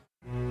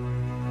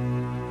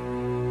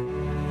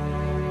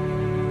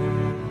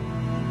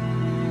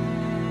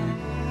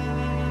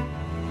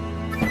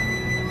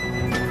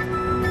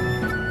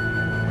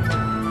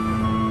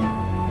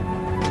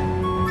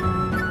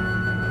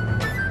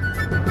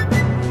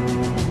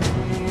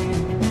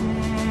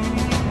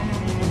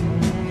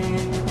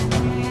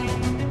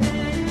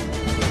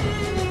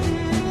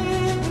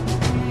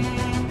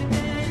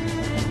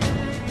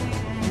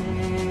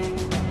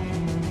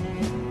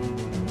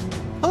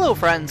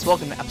friends,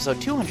 welcome to episode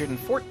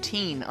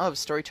 214 of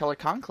Storyteller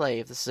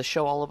Conclave. This is a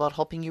show all about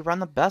helping you run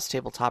the best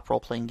tabletop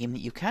role-playing game that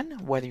you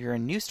can, whether you're a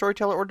new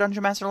storyteller or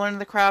dungeon master learning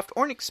the craft,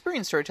 or an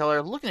experienced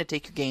storyteller looking to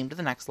take your game to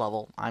the next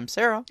level. I'm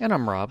Sarah. And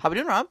I'm Rob. How we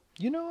doing, Rob?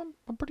 You know,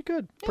 I'm pretty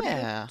good.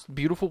 Yeah. It's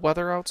beautiful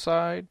weather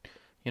outside.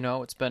 You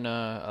know, it's been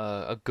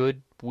a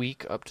good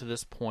week up to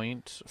this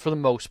point, for the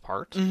most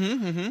part.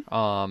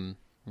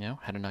 You know,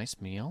 had a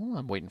nice meal.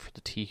 I'm waiting for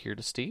the tea here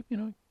to steep. You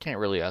know, can't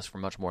really ask for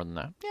much more than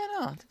that. Yeah,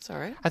 no, that's all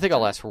right. I think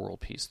I'll ask for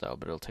world peace, though,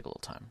 but it'll take a little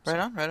time. Right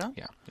on.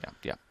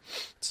 Yeah.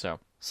 So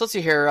let's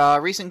see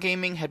here. Recent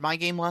gaming, had my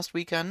game last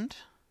weekend.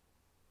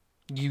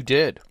 You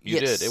did.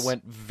 Yes. It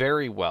went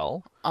very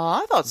well.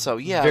 I thought so,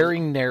 yeah. Very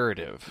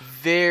narrative.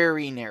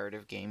 Very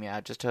narrative game,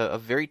 yeah. Just a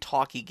very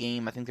talky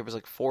game. I think there was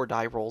like 4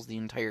 die rolls the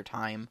entire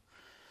time.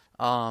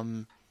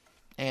 But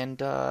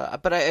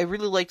I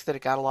really liked that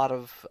it got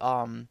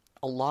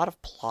a lot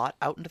of plot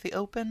out into the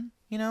open,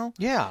 you know?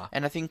 Yeah.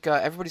 And I think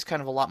everybody's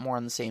kind of a lot more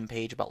on the same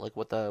page about like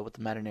what the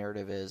meta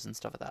narrative is and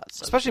stuff like that.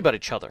 So, especially about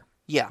each other.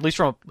 Yeah. At least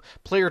from a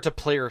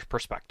player-to-player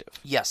perspective.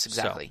 Yes,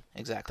 exactly. So,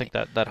 Exactly. I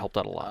think that helped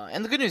out a lot.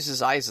 And the good news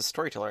is I, as a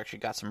storyteller, actually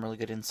got some really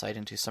good insight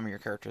into some of your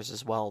characters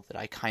as well that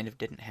I kind of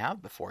didn't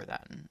have before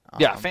then.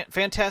 Yeah,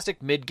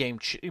 fantastic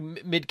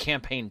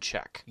mid-campaign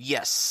check.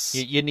 Yes.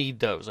 You need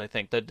those, I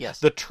think. Yes.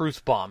 The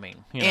truth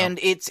bombing. You know? And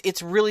it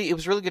was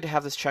really good to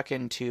have this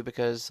check-in, too,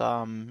 because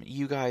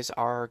you guys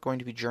are going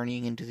to be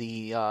journeying into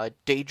the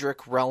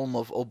Daedric realm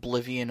of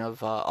Oblivion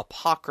of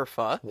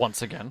Apocrypha.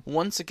 Once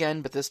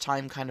again, but this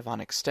time kind of on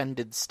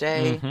extended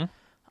stay.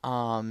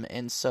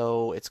 And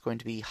so it's going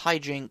to be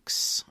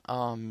hijinks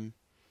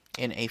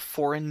in a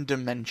foreign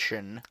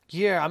dimension.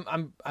 Yeah,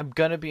 I'm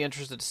gonna be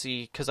interested to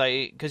see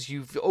because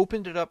you've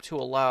opened it up to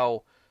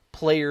allow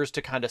players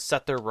to kind of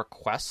set their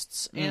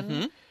requests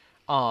in.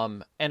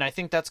 And I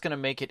think that's gonna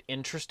make it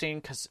interesting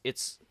because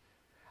it's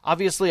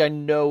obviously I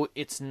know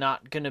it's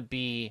not gonna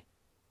be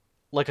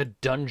like a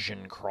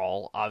dungeon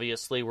crawl,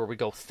 obviously, where we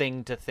go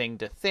thing to thing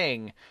to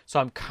thing. So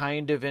I'm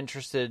kind of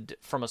interested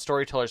from a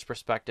storyteller's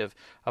perspective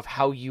of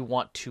how you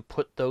want to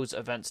put those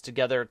events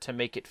together to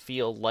make it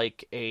feel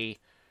like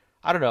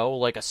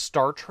like a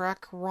Star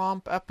Trek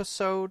romp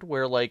episode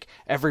where like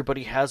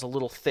everybody has a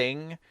little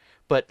thing,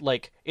 but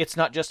like it's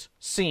not just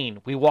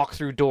scene, we walk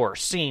through door,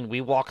 scene, we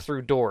walk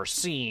through door,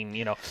 scene,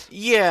 you know.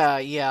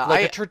 Yeah.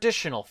 Like a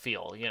traditional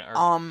feel, you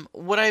know.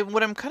 What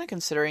I'm kind of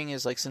considering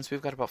is like since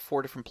we've got about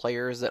 4 different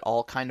players that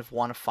all kind of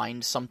want to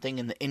find something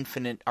in the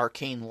infinite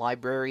arcane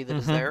library that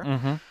is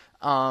there,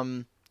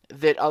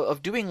 that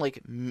of doing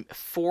like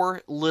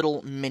 4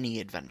 little mini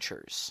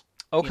adventures.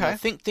 Okay.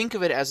 You know, think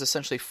of it as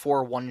essentially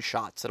 4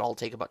 one-shots that all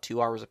take about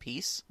 2 hours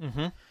apiece.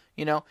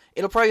 You know,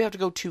 it'll probably have to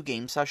go 2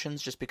 game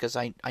sessions just because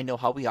I know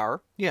how we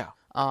are. Yeah.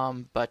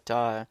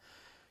 But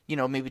you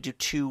know, maybe do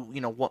 2,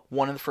 you know,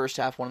 one in the first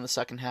half, one in the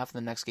second half,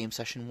 and the next game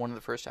session, one in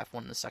the first half,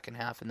 one in the second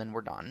half, and then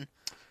we're done.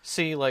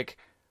 See, like,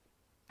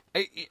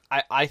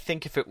 I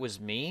think if it was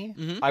me,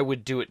 I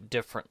would do it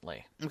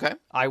differently. Okay.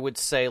 I would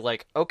say,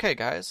 like, okay,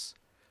 guys,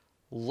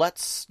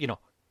 let's, you know,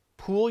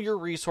 pool your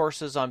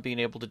resources on being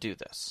able to do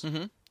this.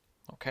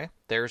 Okay,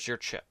 there's your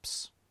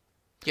chips.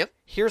 Yep.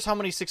 Here's how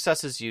many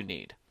successes you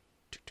need.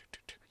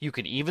 You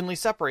can evenly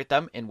separate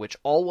them, in which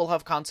all will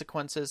have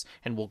consequences,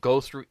 and we'll go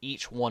through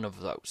each one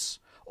of those.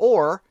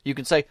 Or you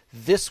can say,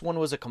 this one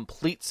was a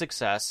complete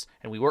success,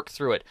 and we worked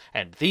through it,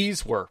 and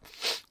these were...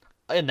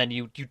 And then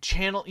you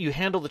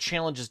handle the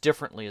challenges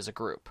differently as a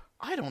group.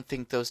 I don't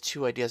think those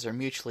 2 ideas are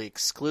mutually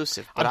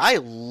exclusive, but I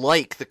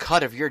like the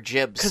cut of your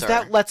jib, sir. Because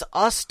that lets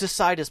us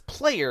decide as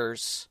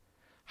players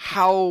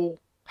how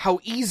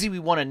easy we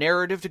want a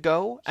narrative to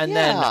go, and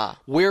then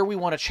where we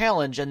want to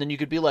challenge, and then you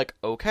could be like,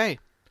 okay,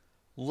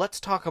 let's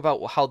talk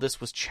about how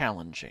this was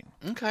challenging.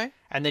 Okay.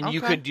 And then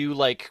you could do,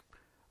 like,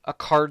 a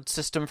card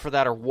system for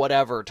that or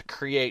whatever to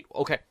create,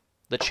 okay,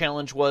 the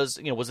challenge was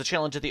the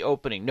challenge at the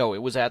opening? No,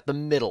 it was at the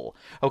middle.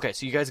 Okay,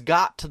 so you guys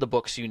got to the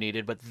books you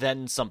needed, but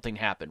then something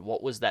happened.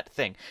 What was that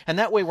thing? And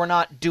that way we're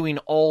not doing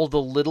all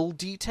the little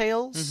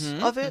details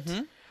of it,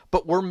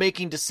 but we're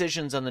making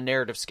decisions on the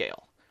narrative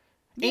scale.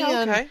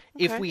 Yeah, and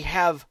if we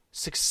have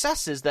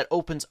successes, that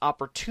opens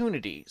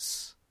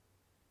opportunities.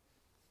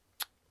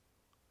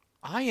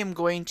 I am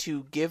going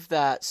to give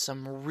that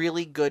some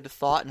really good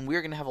thought, and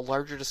we're going to have a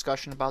larger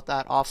discussion about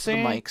that off the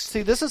mics.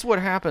 See, this is what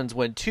happens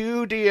when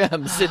 2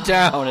 DMs sit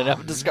down and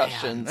have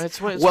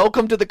discussions.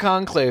 Welcome to the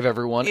conclave,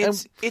 everyone.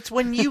 It's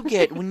when you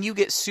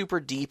get super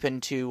deep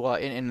into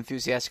and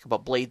enthusiastic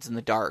about Blades in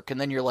the Dark, and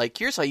then you're like,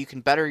 here's how you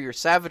can better your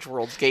Savage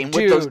Worlds game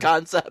with those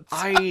concepts.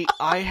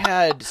 I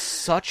had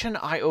such an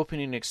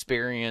eye-opening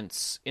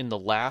experience in the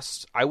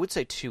last, I would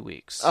say, 2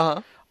 weeks.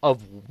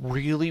 Of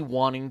really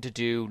wanting to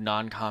do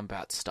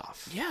non-combat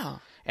stuff. Yeah.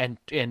 And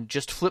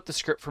just flip the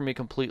script for me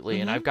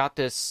completely. And I've got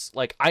this,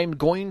 like, I'm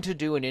going to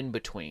do an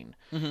in-between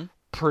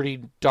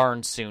pretty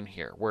darn soon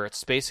here, where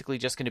it's basically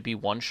just going to be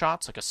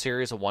one-shots, like a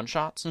series of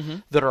one-shots,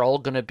 that are all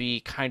going to be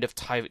kind of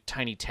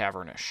tiny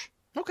tavernish.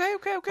 Okay.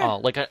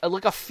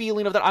 Like a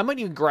feeling of that. I might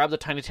even grab the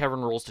Tiny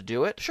Tavern rules to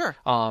do it. Sure.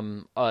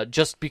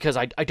 Just because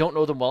I don't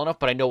know them well enough,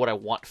 but I know what I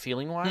want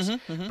feeling wise.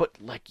 But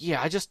like,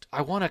 yeah,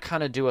 I want to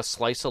kind of do a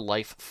slice of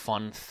life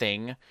fun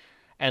thing,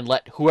 and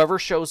let whoever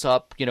shows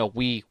up,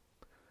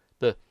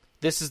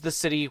 this is the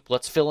city.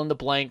 Let's fill in the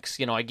blanks.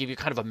 I give you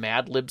kind of a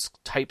Mad Libs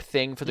type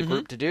thing for the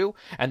group to do,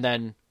 and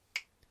then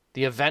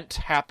the event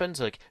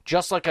happens, like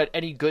just like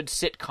any good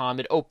sitcom.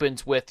 It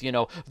opens with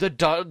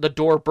the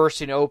door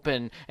bursting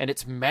open, and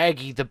it's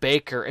Maggie the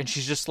baker, and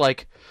she's just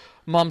like,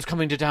 "Mom's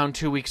coming to town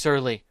 2 weeks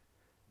early.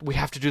 We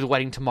have to do the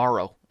wedding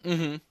tomorrow."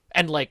 Mm-hmm.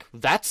 And like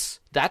that's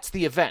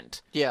the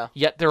event. Yeah.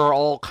 Yet there are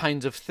all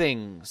kinds of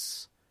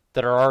things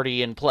that are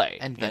already in play,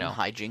 and then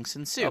hijinks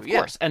ensue. Of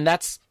course, and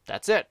that's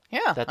it.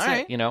 Yeah, that's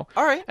it. All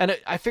right. And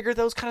I figured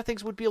those kind of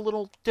things would be a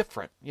little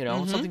different.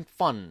 Something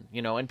fun.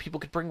 And people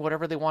could bring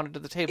whatever they wanted to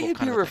the table. It'd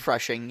be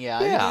refreshing.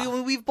 Yeah.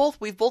 Yeah. We've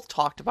both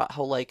talked about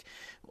how like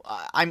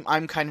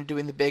I'm kind of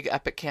doing the big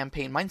epic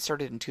campaign. Mine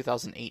started in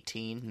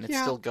 2018 and it's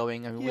still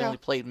going. I mean, we only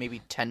played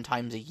maybe 10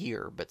 times a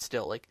year, but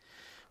still like.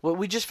 Well,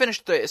 we just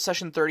finished the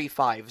session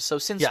 35, so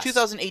since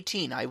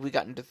 2018, we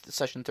got into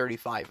session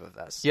 35 of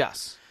this.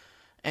 Yes.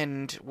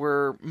 And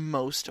we're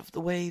most of the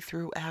way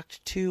through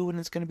Act 2, and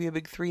it's going to be a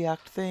big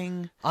 3-act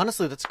thing.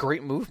 Honestly, that's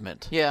great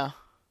movement. Yeah.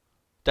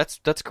 That's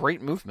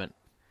great movement.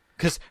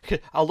 Because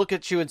I'll look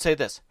at you and say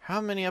this. How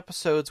many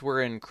episodes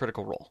were in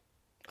Critical Role?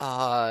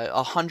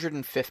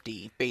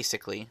 150,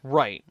 basically.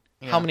 Right.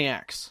 Yeah. How many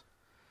acts?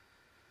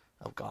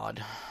 Oh,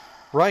 God.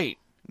 Right.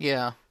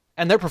 Yeah.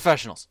 And they're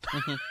professionals.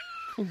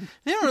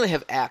 They don't really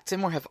have acts; they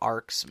more have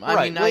arcs.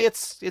 I mean,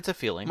 it's a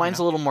feeling. Mine's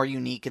a little more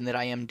unique in that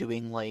I am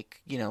doing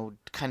like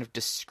kind of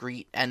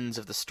discrete ends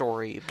of the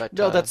story. But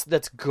no,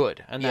 that's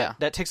good, and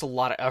that takes a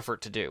lot of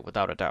effort to do,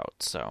 without a doubt.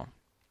 So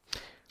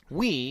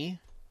we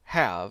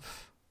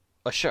have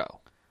a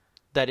show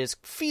that is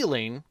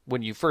feeling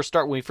when we first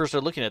started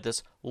looking at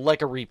this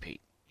like a repeat.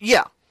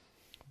 Yeah.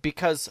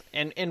 Because,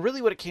 and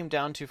really what it came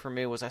down to for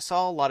me was I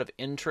saw a lot of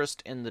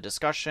interest in the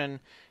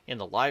discussion, in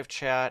the live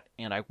chat,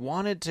 and I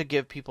wanted to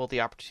give people the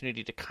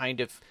opportunity to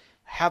kind of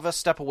have a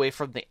step away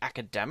from the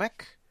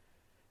academic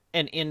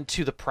and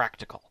into the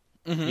practical.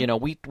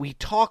 Mm-hmm. We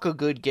talk a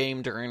good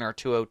game during our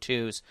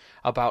 202s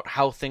about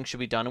how things should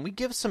be done, and we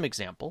give some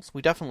examples.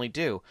 We definitely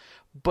do.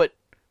 But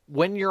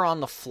when you're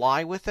on the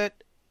fly with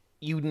it,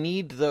 you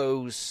need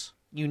to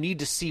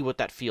see what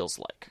that feels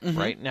like,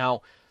 right?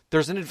 Now,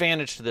 there's an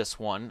advantage to this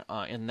one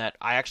in that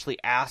I actually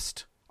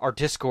asked our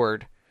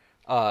Discord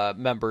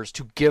members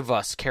to give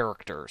us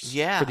characters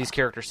for these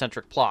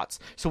character-centric plots.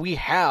 So we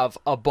have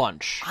a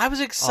bunch. I was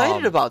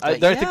excited about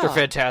that. I think they're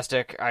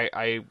fantastic.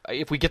 I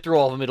if we get through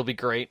all of them, it'll be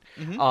great.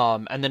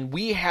 Mm-hmm. And then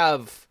we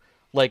have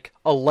like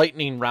a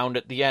lightning round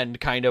at the end,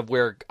 kind of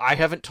where I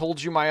haven't told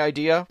you my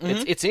idea.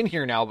 Mm-hmm. It's in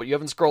here now, but you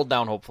haven't scrolled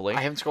down. Hopefully,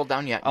 I haven't scrolled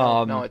down yet.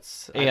 No,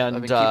 it's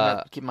I've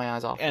been keeping my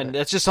eyes off. And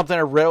it's just something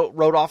I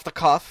wrote off the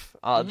cuff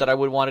that I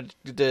would want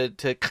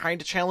to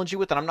kind of challenge you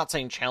with. And I'm not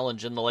saying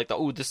challenge in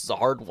the this is a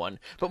hard one,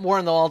 but more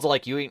in the lines of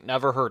like you ain't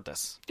never heard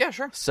this. Yeah,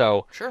 sure.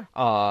 So sure.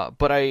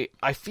 But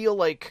I feel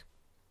like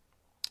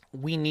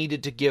we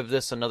needed to give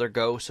this another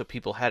go so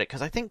people had it,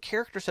 because I think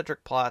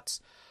character-centric plots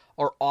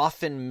are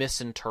often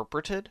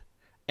misinterpreted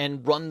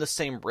and run the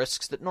same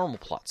risks that normal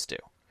plots do.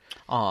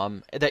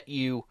 There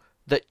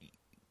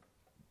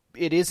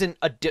isn't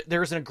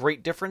a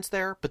great difference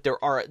there, but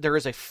there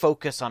is a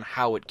focus on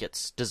how it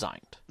gets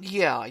designed.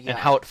 Yeah. And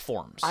how it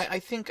forms. I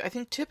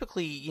think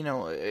typically,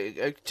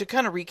 to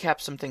kind of recap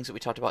some things that we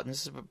talked about, and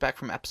this is back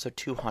from episode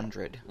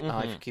 200,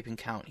 if you're keeping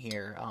count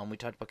here, we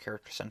talked about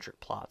character-centric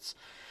plots.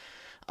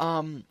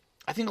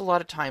 I think a lot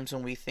of times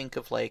when we think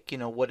of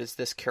what is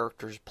this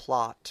character's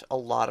plot, a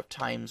lot of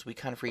times we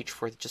kind of reach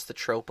for just the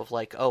trope of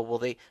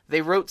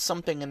they wrote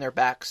something in their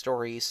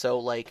backstory,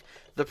 so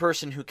the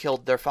person who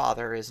killed their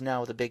father is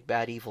now the big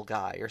bad evil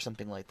guy or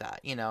something like that,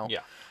 Yeah.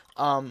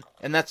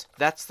 And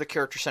that's the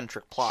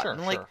character-centric plot. Sure,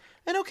 and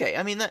and okay,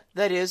 I mean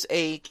that is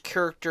a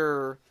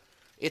character,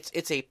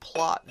 it's a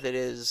plot that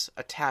is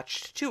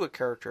attached to a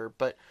character,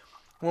 but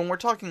when we're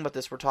talking about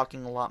this, we're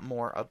talking a lot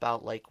more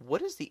about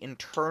what is the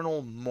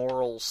internal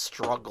moral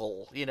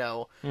struggle,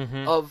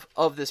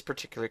 of this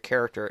particular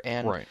character,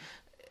 and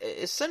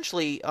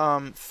essentially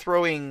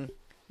throwing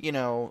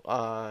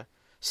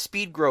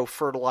speed grow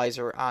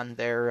fertilizer on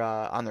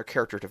their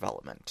character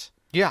development.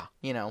 Yeah,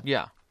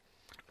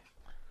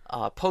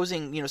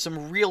 posing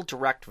some real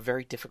direct,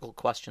 very difficult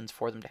questions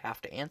for them to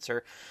have to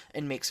answer,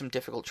 and make some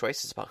difficult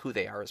choices about who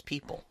they are as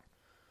people.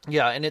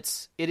 Yeah, and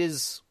it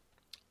is.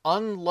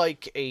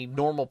 Unlike a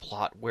normal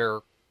plot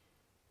where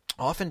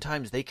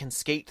oftentimes they can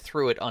skate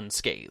through it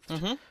unscathed.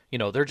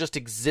 Mm-hmm. They're just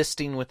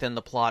existing within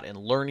the plot and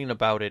learning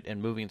about it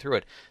and moving through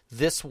it.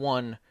 This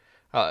one,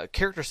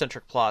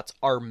 character-centric plots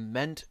are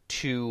meant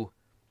to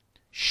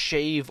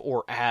shave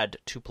or add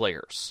to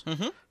players.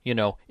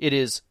 Mm-hmm. It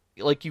is,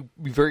 like you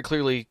very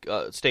clearly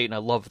state, and I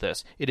love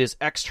this, it is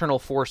external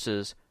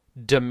forces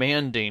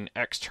demanding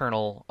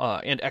external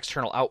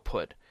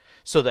output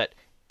so that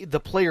the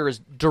player is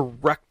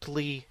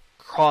directly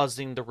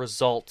causing the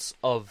results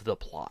of the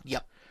plot.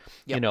 Yep.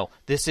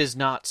 This is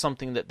not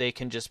something that they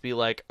can just be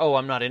like, oh,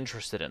 I'm not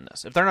interested in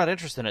this. If they're not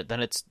interested in it,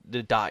 then it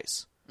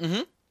dies.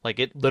 Mm-hmm. Like,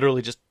 it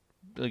literally just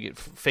it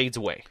fades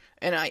away.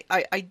 And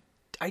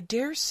I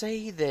dare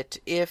say that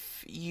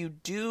if you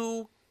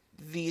do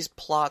these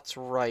plots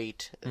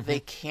right, they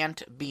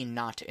can't be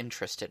not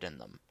interested in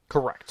them.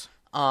 Correct.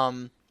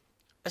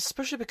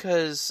 Especially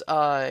because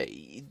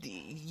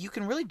you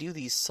can really do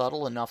these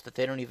subtle enough that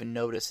they don't even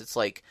notice. It's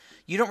like,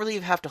 you don't really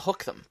have to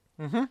hook them.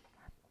 Mm-hmm.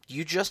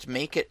 You just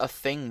make it a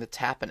thing that's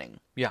happening.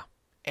 Yeah.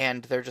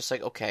 And they're just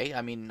like, okay,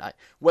 I mean,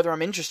 whether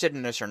I'm interested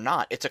in this or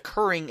not, it's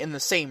occurring in the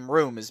same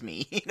room as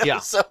me. Yeah.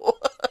 So...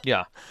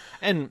 Yeah.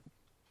 And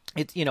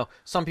it's,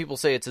 some people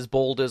say it's as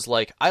bold as,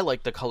 like, I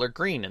like the color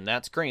green, and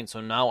that's green,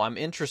 so now I'm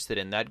interested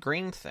in that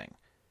green thing.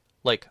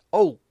 Like,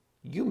 oh,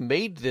 you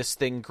made this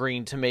thing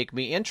green to make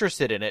me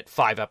interested in it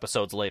 5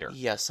 episodes later.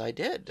 Yes, I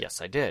did.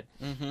 Yes, I did.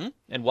 Mm-hmm.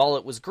 And while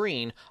it was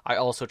green, I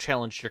also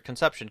challenged your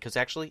conception, because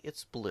actually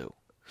it's blue.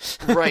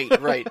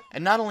 Right.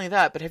 And not only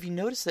that, but have you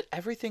noticed that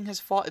everything that's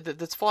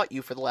fought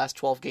you for the last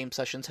 12 game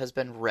sessions has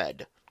been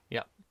red?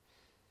 Yeah.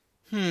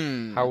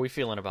 How are we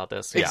feeling about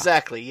this?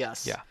 Exactly,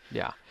 yes.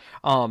 Yeah.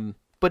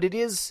 But it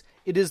is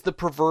the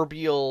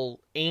proverbial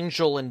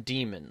angel and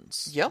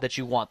demons that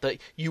you want.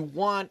 You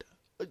want,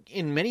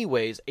 in many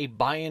ways, a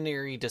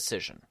binary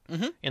decision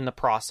in the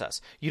process.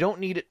 You don't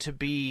need it to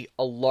be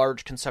a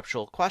large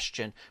conceptual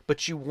question,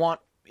 but you want,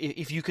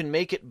 if you can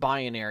make it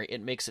binary,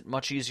 it makes it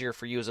much easier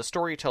for you as a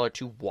storyteller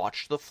to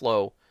watch the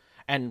flow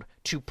and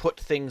to put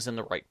things in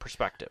the right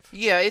perspective.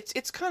 Yeah,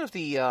 it's kind of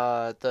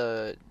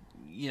the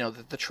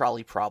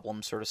trolley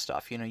problem sort of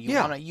stuff.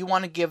 You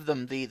want to give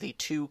them the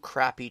 2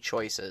 crappy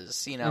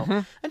choices,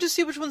 and just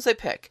see which ones they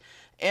pick.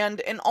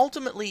 And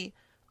ultimately,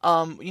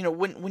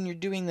 when you're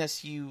doing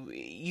this,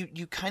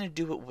 you kind of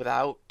do it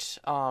without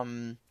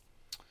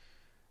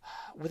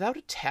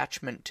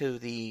attachment to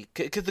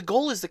because the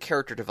goal is the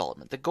character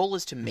development. The goal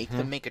is to make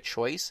them make a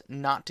choice,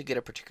 not to get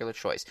a particular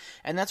choice.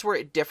 And that's where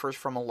it differs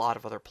from a lot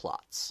of other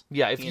plots.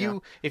 Yeah,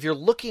 if you're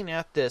looking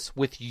at this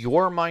with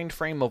your mind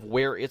frame of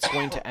where it's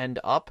going to end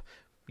up,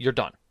 you're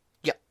done.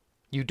 Yeah.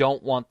 You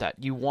don't want that.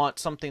 You want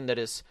something that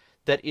is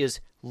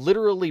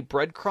literally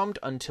breadcrumbed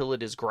until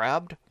it is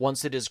grabbed.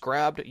 Once it is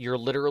grabbed, you're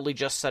literally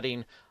just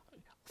setting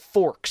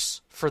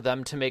forks for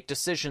them to make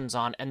decisions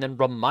on, and then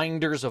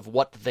reminders of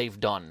what they've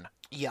done.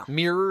 Yeah.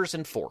 Mirrors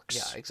and forks.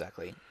 Yeah,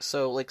 exactly.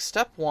 So, like,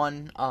 step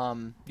 1,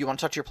 you want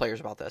to talk to your players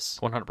about this.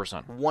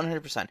 100%.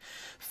 100%.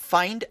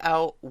 Find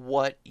out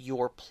what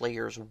your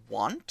players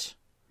want,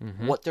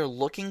 what they're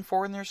looking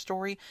for in their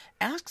story.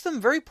 Ask them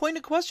very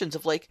pointed questions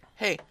of, like,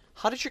 hey,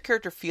 how did your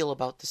character feel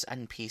about this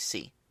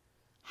NPC?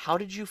 How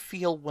did you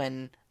feel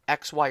when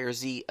X, Y, or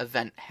Z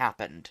event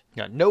happened?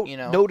 Yeah, note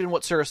in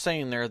what Sarah's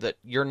saying there that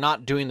you're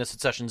not doing this at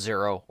session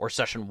 0 or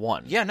session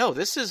 1. Yeah, no,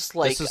 this is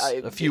like... This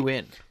is a few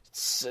in.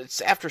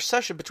 It's after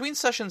between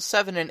session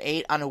 7 and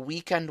 8 on a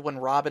weekend when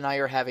Rob and I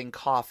are having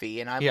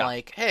coffee, and I'm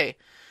like, hey,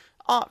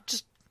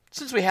 just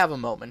since we have a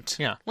moment,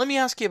 let me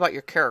ask you about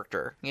your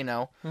character.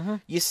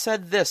 You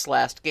said this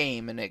last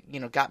game, and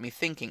it got me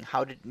thinking.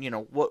 How did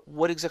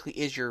what exactly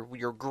is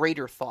your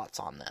greater thoughts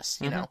on this?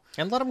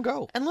 And let them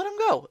go.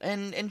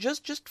 And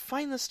just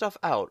find this stuff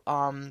out.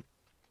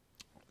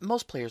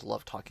 Most players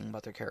love talking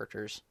about their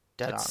characters.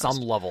 At some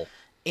level.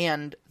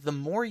 And the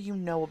more you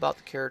know about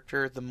the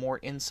character, the more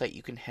insight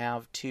you can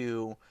have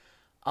to...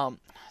 I'm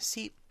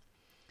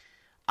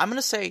going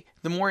to say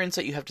the more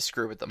insight you have to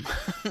screw with them.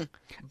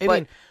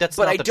 That's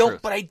not the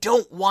truth. But I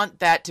don't want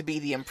that to be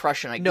the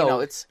impression.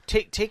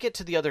 Take it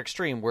to the other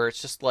extreme, where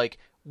it's just like,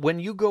 when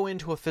you go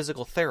into a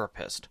physical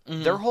therapist,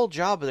 their whole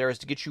job there is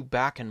to get you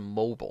back and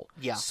mobile.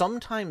 Yeah.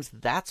 Sometimes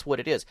that's what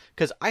it is.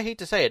 Because I hate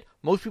to say it,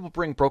 most people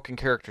bring broken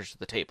characters to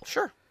the table.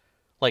 Sure.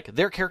 Like,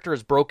 their character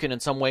is broken in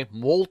some way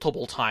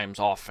multiple times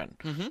often,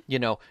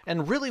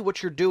 And really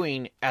what you're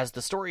doing as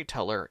the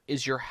storyteller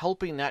is you're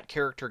helping that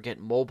character get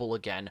mobile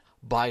again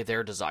by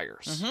their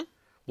desires.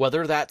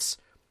 Whether that's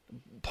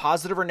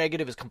positive or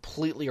negative is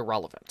completely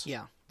irrelevant.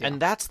 Yeah. And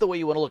that's the way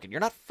you want to look at it.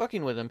 You're not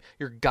fucking with them,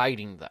 you're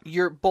guiding them.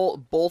 You're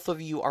both of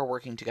you are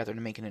working together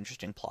to make an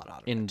interesting plot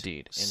out of it.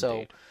 Indeed.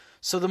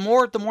 So the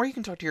more you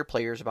can talk to your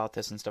players about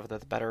this and stuff, the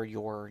better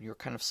your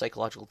kind of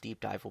psychological deep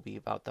dive will be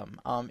about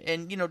them.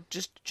 And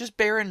just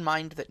bear in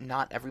mind that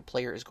not every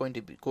player is going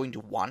to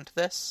want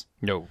this.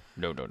 No.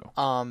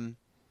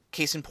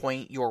 Case in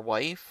point, your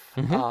wife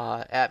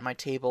at my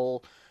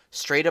table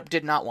straight up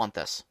did not want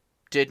this.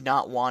 Did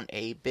not want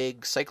a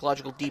big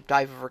psychological deep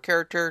dive of her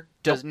character.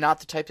 Does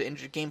not the type of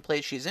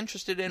gameplay she's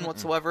interested in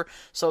whatsoever.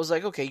 So I was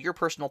like, okay, your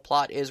personal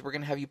plot is we're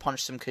going to have you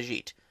punch some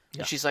Khajiit.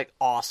 And she's like,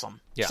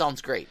 awesome. Yeah.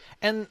 Sounds great.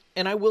 And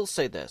I will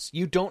say this.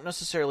 You don't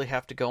necessarily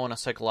have to go on a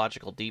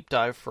psychological deep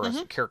dive for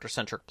a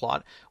character-centric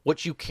plot.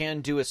 What you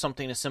can do is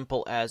something as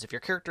simple as, if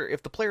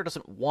the player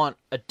doesn't want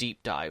a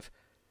deep dive,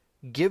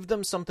 give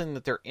them something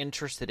that they're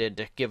interested in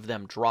to give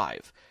them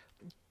drive.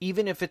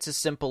 Even if it's as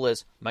simple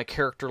as, my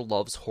character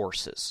loves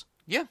horses.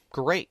 Yeah.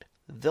 Great.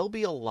 There'll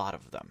be a lot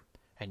of them.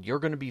 and you're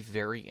going to be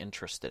very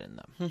interested in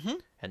them. Mm-hmm.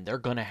 And they're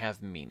going to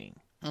have meaning.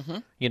 Mm-hmm.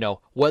 You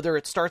know, whether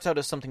it starts out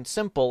as something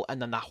simple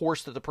and then the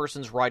horse that the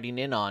person's riding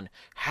in on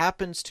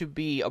happens to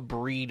be a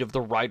breed of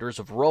the Riders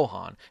of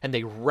Rohan, and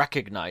they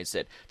recognize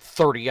it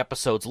 30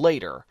 episodes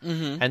later,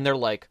 and they're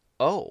like,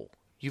 oh,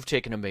 you've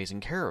taken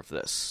amazing care of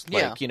this.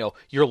 Like, you know,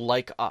 you're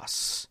like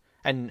us.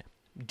 And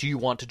do you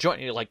want to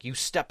join? Like, you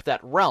step that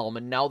realm,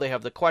 and now they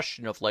have the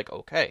question of, like,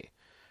 okay,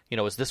 you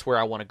know, is this where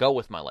I want to go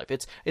with my life?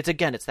 It's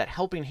again, it's that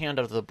helping hand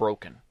out of the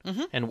broken,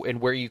 and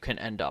where you can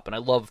end up. And I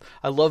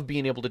love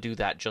being able to do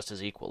that just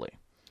as equally.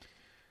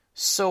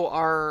 So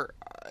our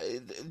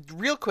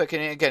real quick,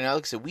 and again,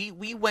 like I said,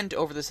 we went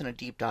over this in a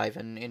deep dive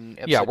in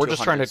episode we're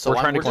just trying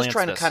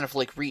to kind of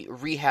like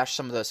rehash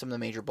some of the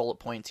major bullet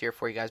points here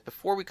for you guys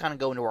before we kind of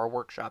go into our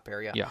workshop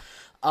area. Yeah.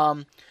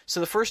 So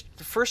the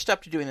first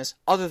step to doing this,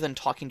 other than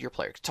talking to your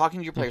players,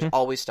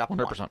 always step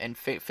 100%. One, and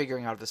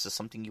figuring out if this is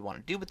something you want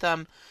to do with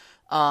them.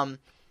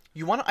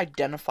 You want to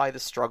identify the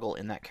struggle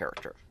in that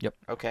character. Yep.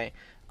 Okay.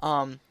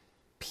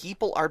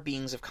 People are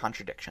beings of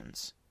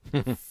contradictions.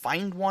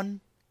 Find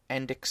one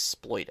and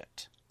exploit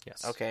it.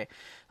 Yes. Okay.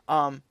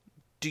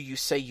 Do you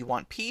say you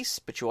want peace,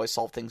 but you always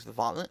solve things with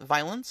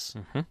violence?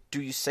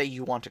 Do you say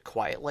you want a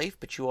quiet life,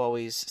 but you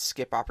always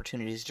skip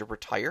opportunities to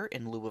retire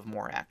in lieu of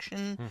more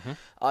action?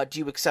 Do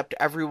you accept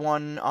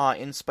everyone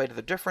in spite of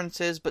the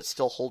differences, but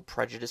still hold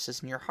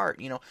prejudices in your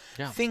heart? You know,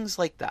 things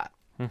like that.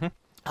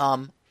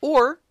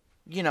 Or,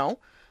 you know,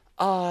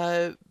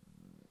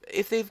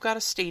 if they've got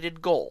a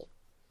stated goal.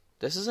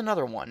 This is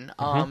another one,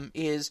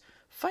 is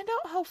find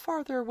out how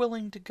far they're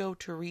willing to go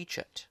to reach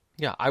it.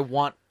 Yeah, I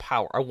want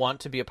power. I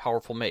want to be a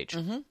powerful mage.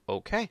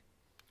 Okay.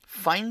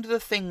 Find the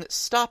thing that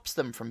stops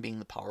them from being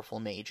the powerful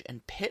mage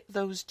and pit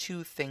those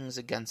two things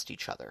against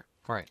each other.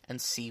 Right.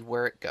 And see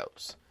where it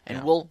goes.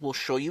 And we'll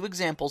show you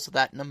examples of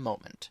that in a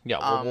moment.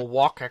 Yeah, we'll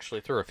walk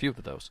actually through a few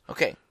of those.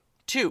 Okay.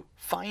 2,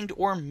 find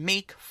or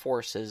make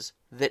forces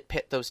that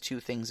pit those two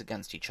things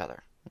against each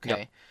other.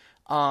 Okay.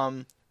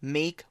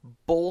 Make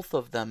both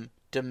of them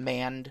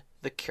demand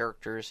the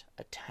character's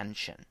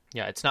attention.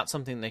 Yeah, it's not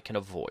something they can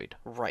avoid.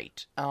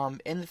 Right. And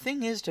the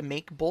thing is to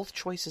make both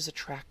choices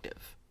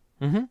attractive.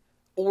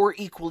 Or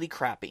equally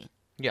crappy.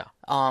 Yeah.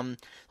 Like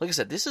I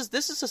said, this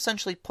is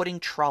essentially putting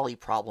trolley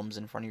problems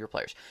in front of your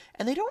players.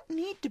 And they don't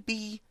need to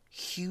be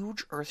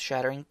huge,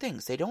 earth-shattering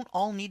things. They don't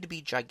all need to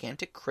be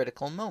gigantic,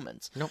 critical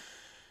moments. Nope.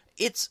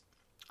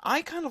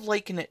 I kind of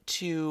liken it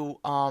to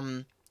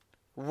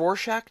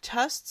Rorschach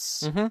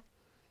tests,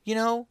 you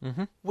know,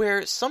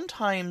 where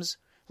sometimes,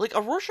 like,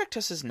 a Rorschach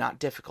test is not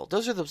difficult.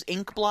 Those are those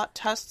ink blot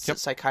tests that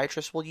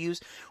psychiatrists will use,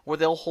 where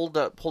they'll hold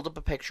up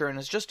a picture and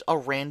it's just a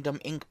random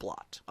ink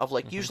blot of,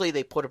 like, usually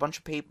they put a bunch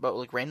of paper,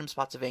 like random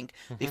spots of ink,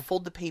 they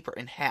fold the paper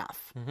in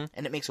half,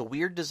 and it makes a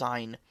weird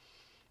design,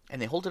 and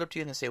they hold it up to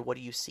you and they say, what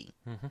do you see?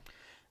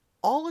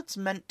 All it's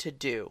meant to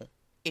do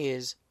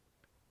is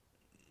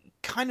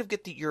kind of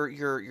get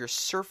your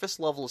surface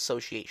level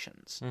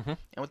associations. And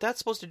what that's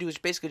supposed to do is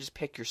basically just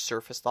pick your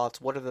surface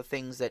thoughts. What are the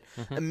things that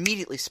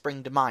immediately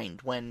spring to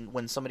mind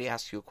when somebody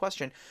asks you a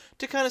question,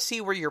 to kind of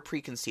see where your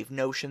preconceived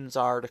notions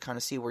are, to kind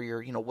of see where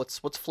your, you know, what's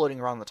floating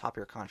around the top of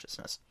your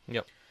consciousness.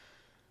 Yep.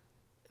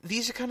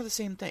 These are kind of the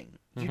same thing.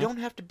 These don't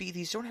have to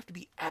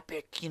be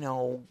epic, you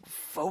know,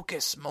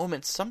 focus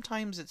moments.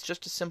 Sometimes it's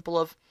just as simple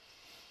of,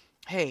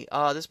 hey,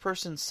 this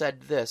person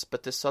said this,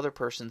 but this other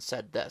person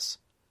said this.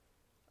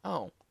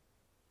 Oh.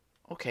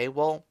 Okay,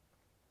 well,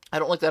 I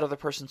don't like that other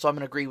person, so I'm going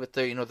to agree with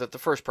the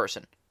first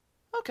person.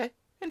 Okay,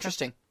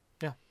 interesting.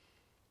 Yeah.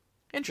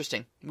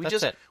 Interesting.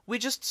 That's it. We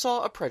just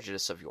saw a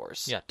prejudice of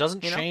yours. Yeah,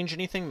 doesn't change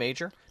anything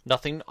major,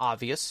 nothing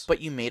obvious. But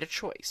you made a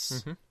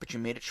choice. But you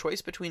made a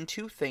choice between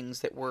two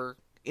things that were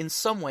in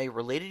some way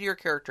related to your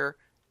character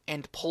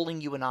and pulling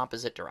you in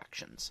opposite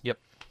directions. Yep.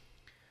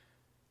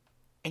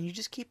 And you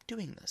just keep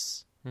doing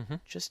this.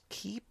 Just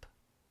keep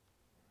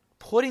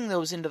putting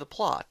those into the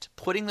plot,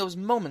 putting those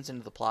moments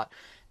into the plot.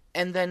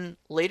 And then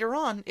later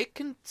on, it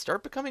can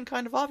start becoming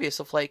kind of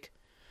obvious of, like,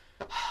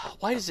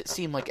 why does it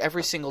seem like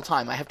every single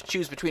time I have to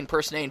choose between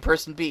person A and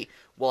person B?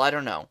 Well, I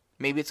don't know.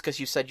 Maybe it's because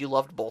you said you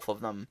loved both of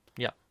them.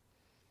 Yeah.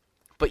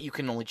 But you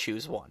can only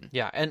choose one.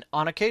 Yeah, and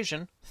on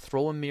occasion,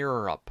 throw a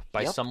mirror up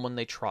by someone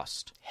they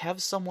trust.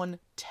 Have someone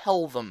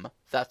tell them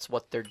that's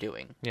what they're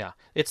doing. Yeah.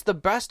 It's the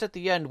best at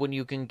the end when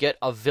you can get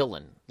a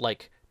villain,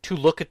 like, to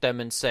look at them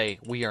and say,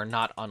 we are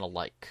not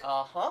unalike.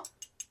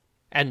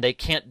 And they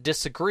can't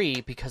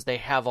disagree because they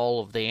have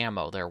all of the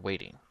ammo there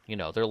waiting. You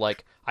know, they're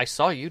like, I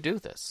saw you do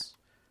this.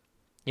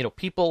 You know,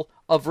 people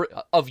of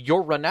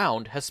your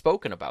renown has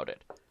spoken about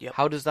it. Yep.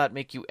 How does that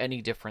make you any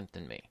different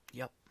than me?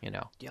 Yep. You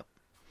know? Yep.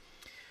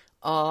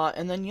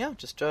 And then,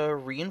 just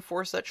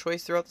reinforce that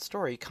choice throughout the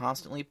story.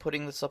 Constantly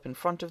putting this up in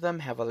front of them.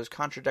 Have others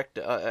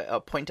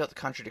point out the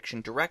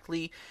contradiction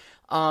directly.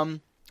 And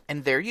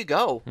there you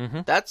go.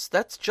 That's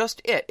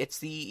just it.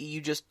 It's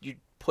you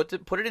put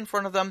it in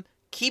front of them.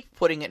 Keep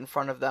putting it in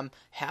front of them,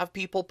 have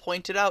people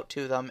point it out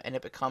to them, and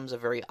it becomes a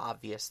very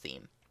obvious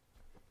theme.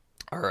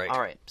 All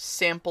right.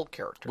 Sample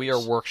characters. We are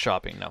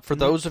workshopping now. For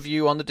those of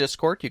you on the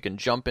Discord, you can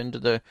jump into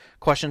the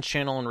questions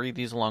channel and read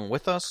these along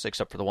with us,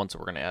 except for the ones that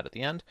we're going to add at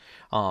the end.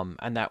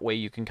 And that way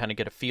you can kind of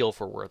get a feel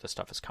for where the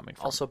stuff is coming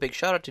from. Also, big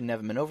shout out to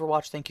Nevim and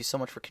Overwatch. Thank you so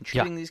much for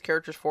contributing these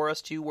characters for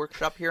us to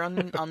workshop here on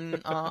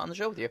the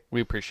show with you.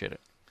 We appreciate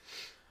it.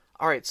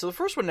 All right, so the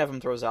first one Nevim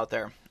throws out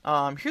there.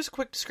 Here's a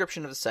quick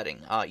description of the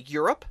setting.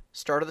 Europe,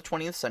 start of the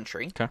 20th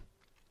century. Okay.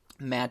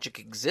 Magic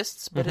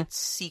exists, but it's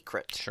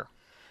secret. Sure.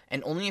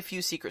 And only a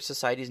few secret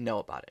societies know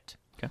about it.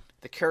 Okay.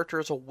 The character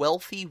is a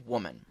wealthy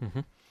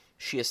woman.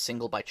 She is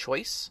single by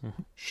choice.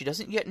 She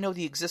doesn't yet know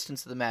the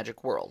existence of the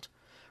magic world.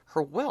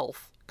 Her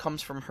wealth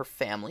comes from her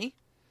family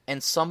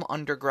and some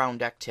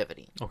underground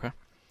activity. Okay.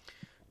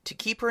 To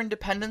keep her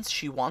independence,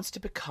 she wants to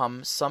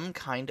become some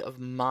kind of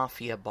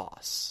mafia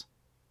boss.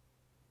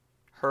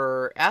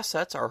 Her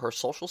assets are her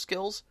social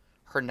skills,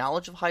 her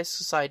knowledge of high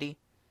society,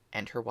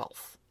 and her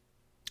wealth.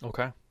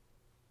 Okay.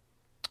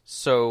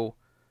 So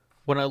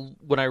when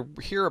I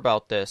hear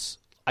about this,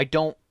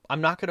 I'm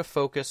not going to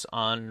focus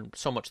on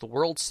so much the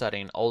world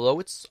setting,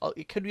 although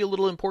it could be a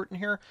little important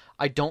here.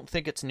 I don't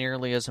think it's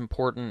nearly as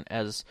important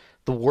as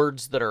the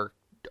words that are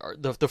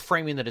the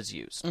framing that is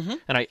used.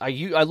 And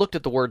I looked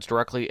at the words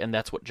directly, and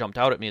that's what jumped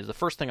out at me. The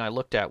first thing I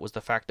looked at was the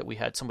fact that we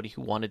had somebody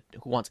who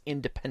wants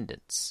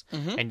independence,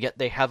 and yet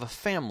they have a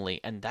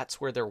family, and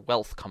that's where their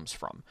wealth comes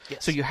from.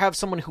 Yes. So you have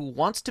someone who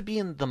wants to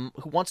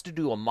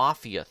do a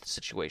mafia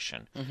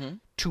situation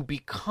to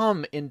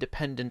become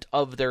independent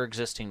of their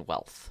existing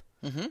wealth.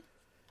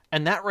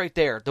 And that right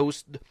there,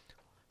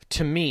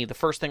 to me, the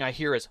first thing I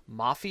hear is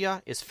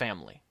mafia is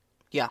family.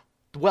 Yeah.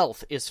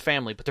 Wealth is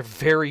family, but they're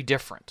very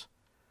different.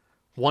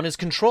 One is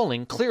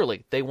controlling.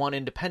 Clearly, they want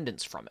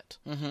independence from it.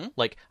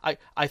 Like,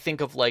 I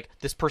think of, like,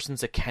 this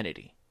person's a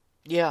Kennedy.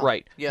 Yeah.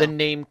 Right. Yeah. The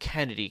name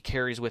Kennedy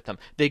carries with them.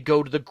 They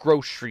go to the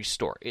grocery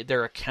store.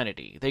 They're a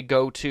Kennedy. They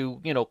go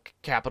to,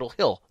 Capitol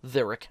Hill.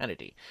 They're a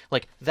Kennedy.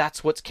 Like,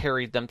 that's what's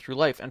carried them through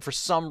life. And for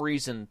some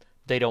reason,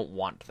 they don't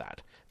want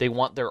that. They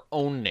want their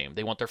own name.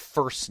 They want their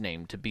first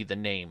name to be the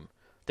name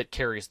that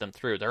carries them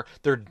through.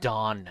 Their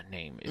Don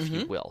name, if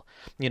you will.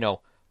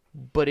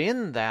 But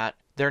in that,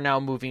 they're now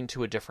moving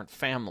to a different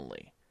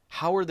family.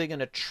 How are they going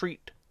to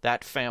treat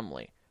that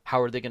family? How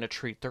are they going to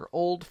treat their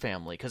old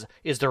family? Because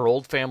is their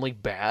old family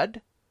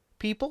bad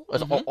people?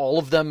 Is all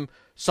of them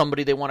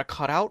somebody they want to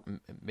cut out?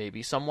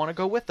 Maybe some want to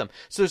go with them.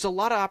 So there's a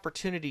lot of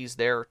opportunities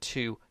there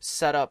to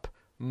set up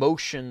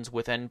motions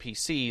with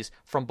NPCs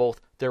from both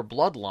their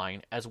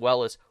bloodline as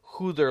well as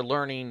who they're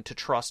learning to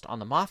trust on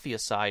the mafia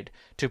side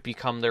to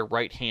become their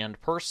right-hand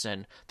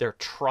person, their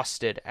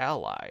trusted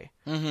ally.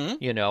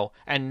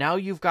 And now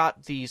you've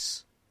got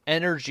these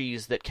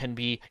energies that can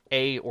be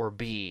A or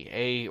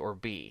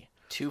B.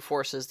 Two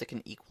forces that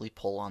can equally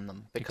pull on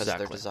them because of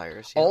their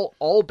desires. Yeah.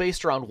 All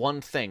based around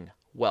one thing,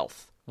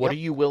 wealth. What are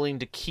you willing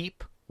to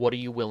keep? What are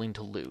you willing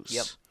to lose?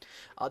 Yep.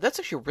 That's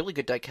actually a really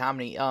good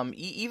dichotomy.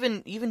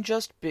 Even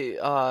just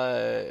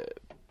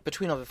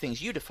between other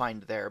things you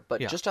defined there,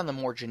 but just on the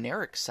more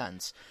generic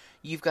sense,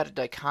 you've got a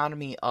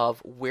dichotomy of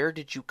where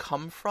did you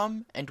come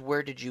from and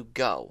where did you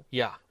go?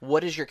 Yeah.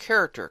 What is your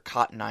character,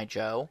 Cotton Eye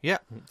Joe? Yeah,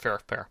 fair.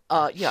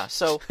 Yeah,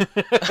 so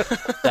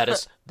that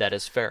is fair. That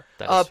is fair.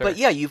 But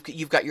yeah,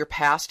 you've got your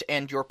past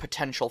and your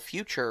potential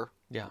future.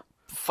 Yeah.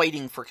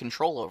 Fighting for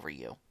control over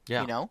you.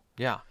 Yeah.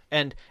 Yeah.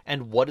 And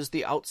what does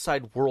the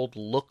outside world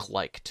look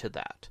like to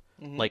that?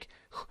 Like,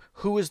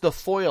 who is the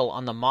foil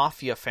on the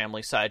mafia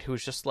family side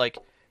who's just like,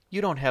 you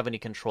don't have any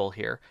control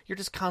here. You're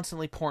just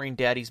constantly pouring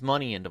daddy's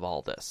money into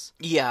all this.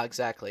 Yeah,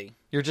 exactly.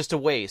 You're just a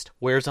waste.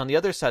 Whereas on the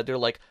other side, they're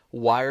like,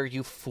 why are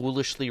you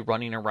foolishly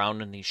running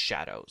around in these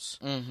shadows?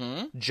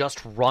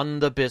 Just run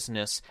the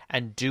business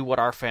and do what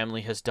our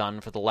family has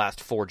done for the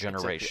last 4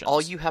 generations. Exactly.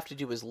 All you have to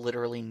do is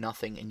literally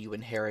nothing and you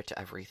inherit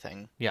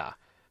everything. Yeah.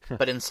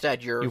 But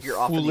instead, you're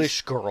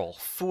foolish girl.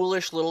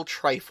 Foolish little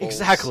trifles.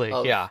 Exactly,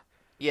 yeah.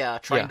 Yeah,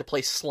 trying to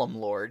play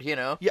slumlord,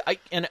 Yeah,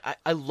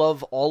 I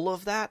love all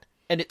of that.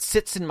 And it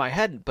sits in my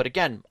head, but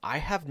again, I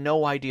have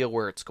no idea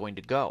where it's going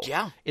to go.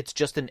 Yeah. It's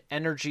just an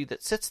energy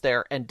that sits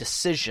there and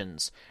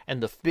decisions.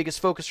 And the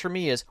biggest focus for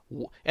me is,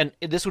 and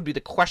this would be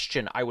the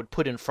question I would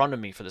put in front of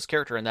me for this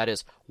character, and that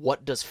is,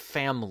 what does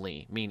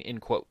family mean in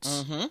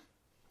quotes?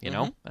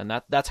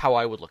 And that's how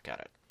I would look at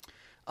it.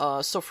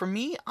 So for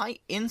me, I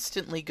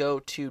instantly go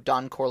to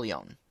Don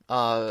Corleone. In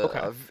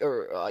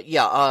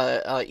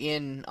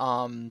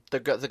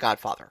The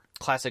Godfather.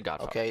 Classic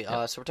Godfather. Okay,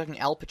 so we're talking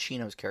Al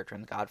Pacino's character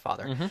in The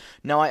Godfather.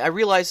 Now, I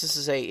realize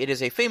it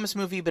is a famous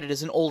movie, but it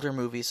is an older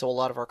movie, so a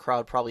lot of our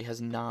crowd probably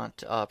has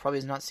not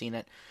seen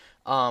it.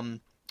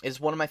 It's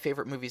one of my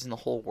favorite movies in the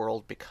whole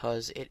world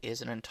because it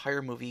is an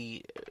entire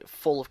movie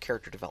full of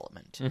character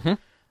development.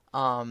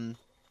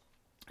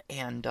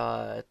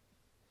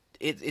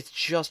 It's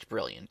just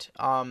brilliant.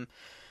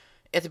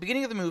 At the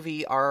beginning of the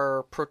movie,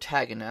 our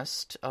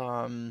protagonist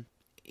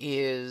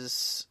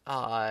is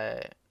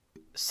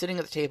sitting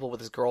at the table with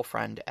his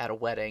girlfriend at a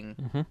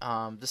wedding.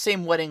 The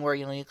same wedding where,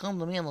 you come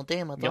to me on the day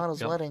of my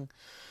daughter's wedding.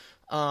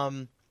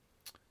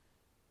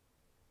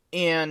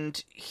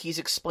 And he's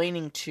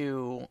explaining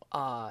to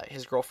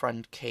his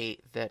girlfriend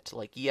Kate that,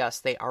 like,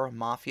 yes, they are a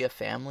mafia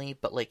family,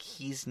 but like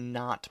he's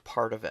not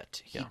part of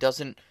it. He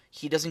doesn't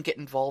get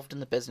involved in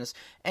the business,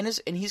 and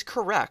he's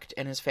correct,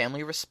 and his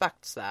family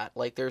respects that.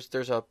 Like,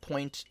 there's a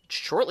point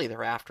shortly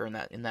thereafter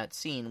in that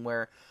scene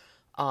where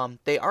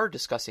they are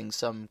discussing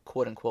some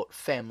quote unquote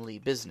family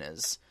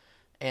business,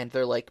 and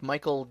they're like,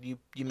 Michael,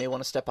 you may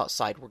want to step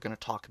outside. We're going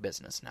to talk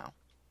business now.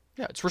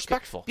 Yeah, it's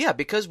respectful. Yeah,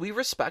 because we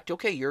respect,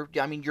 okay, you're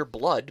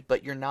blood,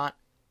 but you're not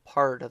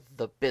part of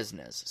the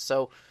business.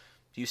 So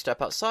you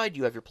step outside,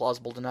 you have your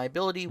plausible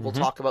deniability, we'll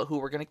talk about who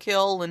we're going to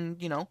kill, and,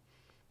 you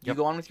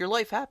go on with your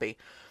life happy.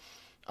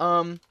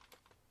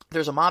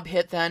 There's a mob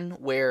hit then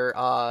where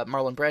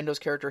Marlon Brando's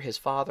character, his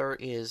father,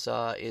 is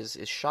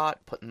shot,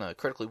 put in the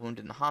critically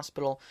wounded in the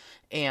hospital,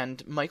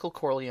 and Michael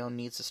Corleone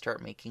needs to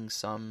start making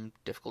some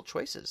difficult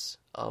choices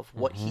of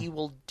what he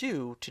will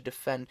do to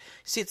defend.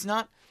 See, it's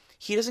not...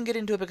 He doesn't get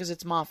into it because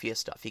it's mafia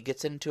stuff. He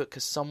gets into it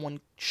because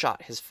someone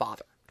shot his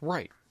father.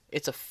 Right.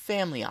 It's a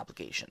family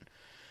obligation.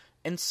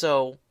 And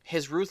so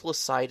his ruthless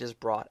side is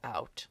brought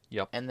out.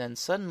 Yep. And then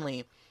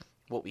suddenly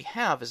what we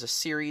have is a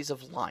series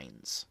of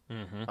lines.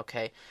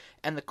 Okay?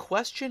 And the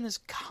question is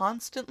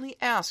constantly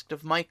asked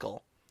of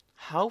Michael,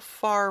 how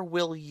far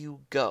will you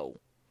go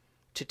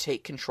to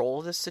take control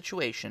of this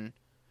situation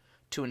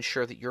to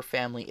ensure that your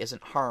family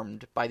isn't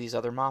harmed by these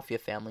other mafia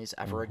families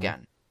ever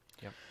again?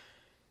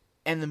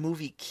 And the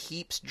movie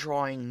keeps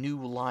drawing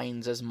new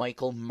lines as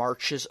Michael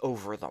marches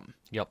over them.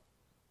 Yep.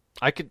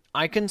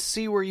 I can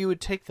see where you would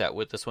take that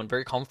with this one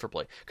very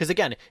comfortably. Because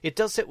again, it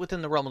does sit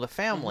within the realm of the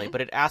family,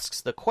 but it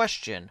asks the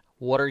question,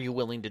 what are you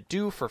willing to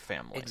do for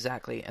family?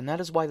 Exactly. And that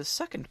is why the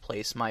second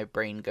place my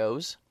brain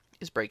goes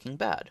is Breaking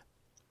Bad.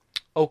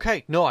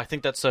 Okay. No, I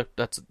think that's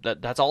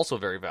also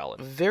very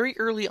valid. Very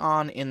early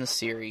on in the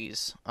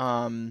series,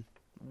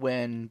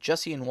 when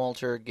Jesse and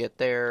Walter get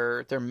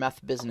their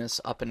meth business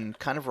up and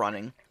kind of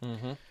running,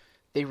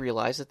 they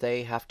realize that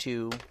they have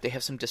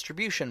some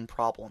distribution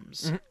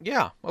problems.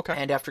 Yeah, okay.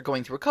 And after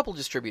going through a couple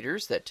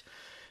distributors that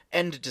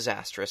end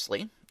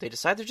disastrously, they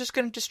decide they're just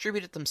going to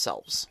distribute it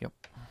themselves. Yep.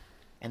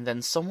 And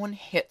then someone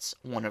hits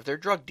one of their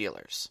drug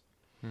dealers.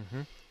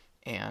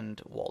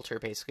 And Walter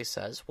basically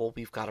says, well,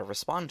 we've got to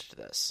respond to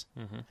this.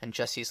 And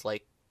Jesse's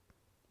like,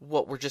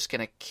 what, we're just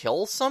going to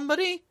kill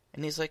somebody?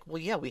 And he's like,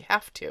 well, yeah, we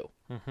have to.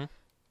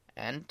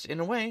 And in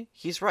a way,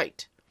 he's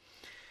right.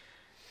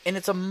 And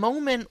it's a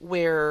moment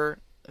where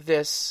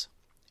this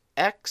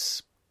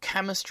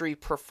ex-chemistry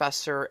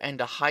professor and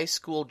a high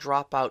school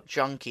dropout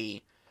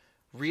junkie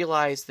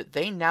realize that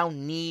they now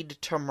need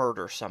to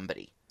murder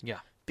somebody.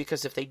 Yeah.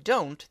 Because if they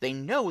don't, they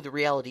know the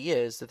reality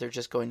is that they're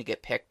just going to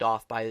get picked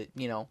off by,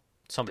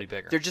 somebody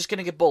bigger. They're just going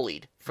to get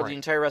bullied for the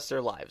entire rest of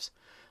their lives.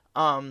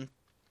 And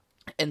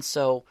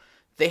so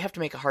they have to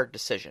make a hard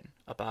decision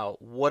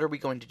about what are we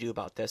going to do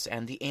about this,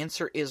 and the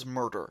answer is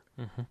murder.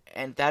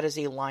 And that is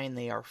a line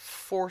they are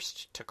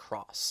forced to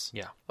cross.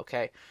 Yeah.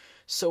 Okay?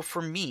 So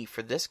for me,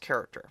 for this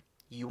character,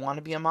 you want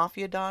to be a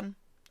mafia don?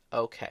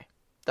 Okay.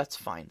 That's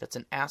fine. That's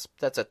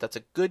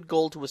a good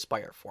goal to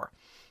aspire for.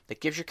 That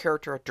gives your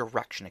character a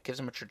direction. It gives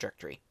him a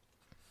trajectory.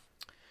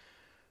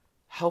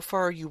 How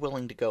far are you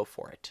willing to go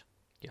for it?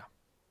 Yeah.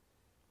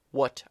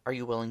 What are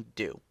you willing to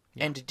do?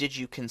 Yeah. And did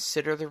you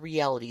consider the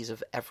realities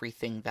of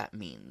everything that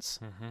means?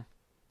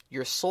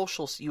 Your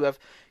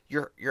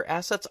your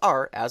assets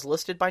are, as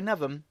listed by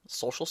Nevim,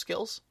 social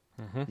skills,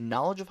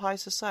 knowledge of high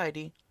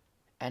society,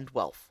 and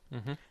wealth.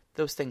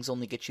 Those things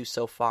only get you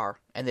so far,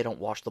 and they don't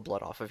wash the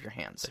blood off of your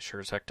hands. They sure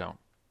as heck don't.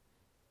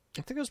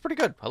 I think it was pretty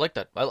good. I like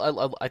that.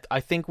 I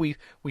think we've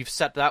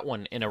set that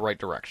one in a right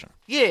direction.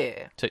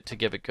 Yeah. To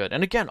give it good.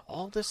 And again,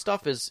 all this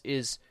stuff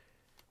is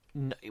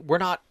we're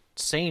not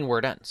saying where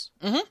it ends.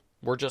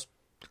 We're just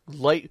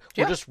we're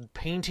just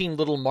painting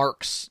little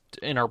marks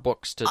in our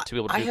books to be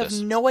able to do this. I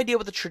have no idea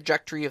what the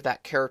trajectory of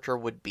that character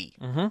would be.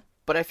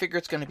 But I figure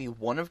it's going to be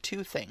one of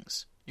two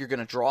things. You're going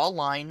to draw a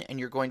line, and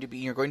you're going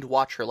to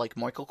watch her, like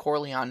Michael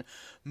Corleone,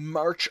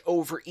 march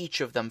over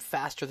each of them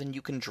faster than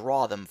you can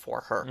draw them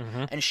for her.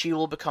 And she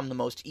will become the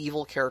most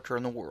evil character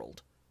in the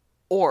world.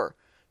 Or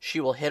she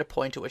will hit a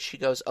point at which she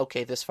goes,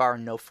 okay, this far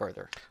and no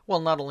further.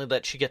 Well, not only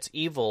that she gets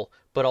evil,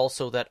 but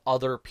also that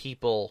other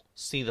people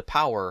see the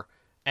power,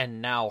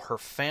 and now her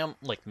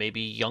like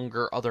maybe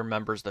younger other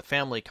members of the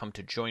family come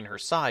to join her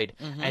side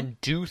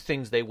and do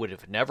things they would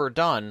have never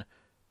done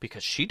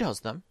because she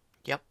does them.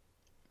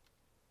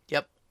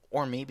 Yep.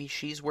 Or maybe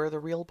she's where the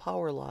real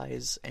power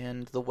lies,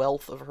 and the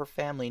wealth of her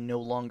family no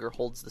longer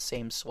holds the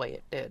same sway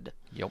it did.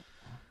 Yep.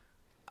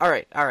 All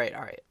right.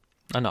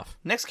 Enough.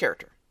 Next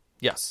character.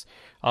 Yes.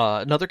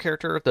 Another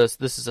character,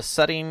 this is a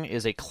setting,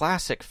 is a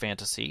classic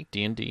fantasy,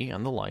 D&D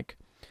and the like.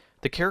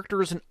 The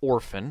character is an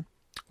orphan,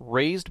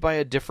 raised by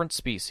a different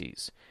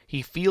species.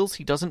 He feels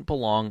he doesn't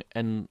belong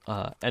and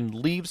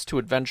leaves to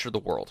adventure the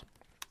world.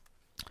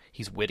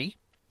 He's witty.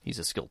 He's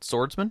a skilled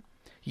swordsman.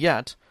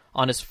 Yet,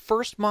 on his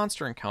first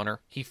monster encounter,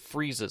 he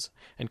freezes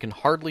and can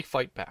hardly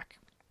fight back.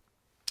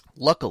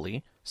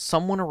 Luckily,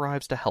 someone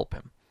arrives to help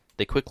him.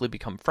 They quickly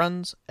become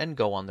friends and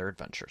go on their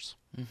adventures.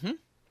 Mm-hmm.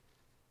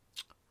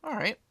 All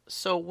right.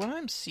 So what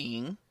I'm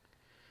seeing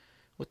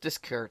with this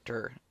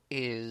character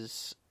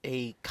is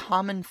a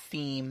common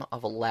theme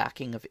of a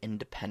lacking of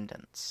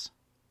independence.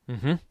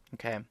 Mm-hmm.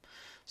 Okay.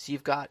 So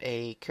you've got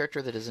a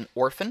character that is an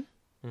orphan,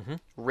 mm-hmm.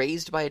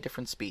 raised by a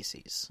different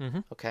species. Mm-hmm.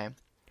 Okay.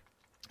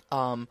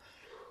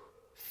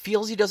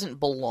 Feels he doesn't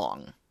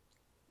belong.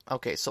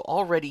 Okay, so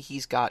already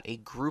he's got a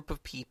group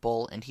of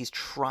people, and he's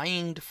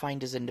trying to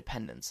find his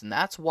independence, and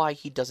that's why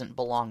he doesn't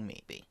belong,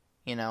 maybe.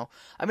 You know?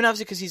 I mean,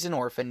 obviously because he's an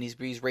orphan,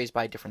 he's raised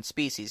by a different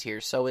species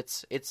here, so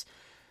it's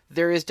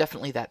there is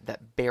definitely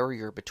that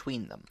barrier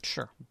between them.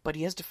 Sure. But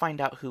he has to find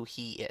out who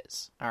he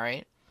is,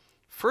 alright?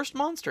 First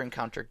monster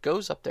encounter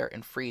goes up there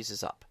and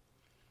freezes up.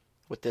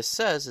 What this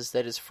says is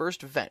that his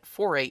first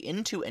foray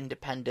into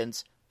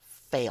independence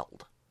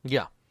failed.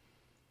 Yeah.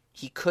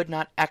 He could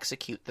not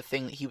execute the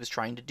thing that he was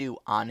trying to do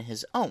on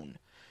his own.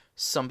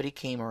 Somebody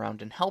came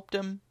around and helped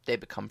him. They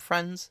become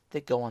friends.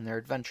 They go on their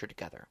adventure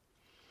together.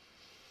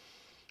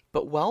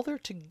 But while they're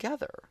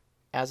together,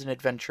 as an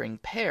adventuring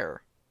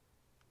pair,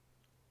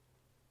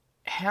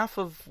 half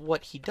of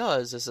what he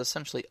does is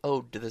essentially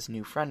owed to this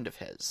new friend of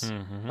his.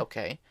 Mm-hmm.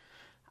 Okay?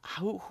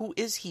 Who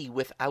is he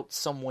without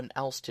someone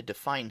else to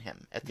define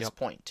him at this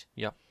point?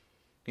 Yep.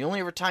 The only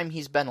ever time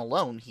he's been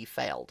alone, he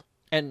failed.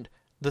 And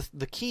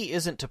the key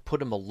isn't to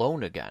put him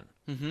alone again.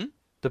 Mm-hmm.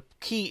 The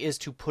key is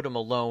to put him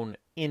alone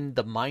in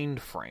the mind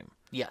frame.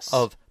 Yes.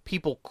 Of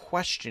people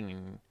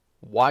questioning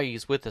why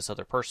he's with this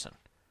other person.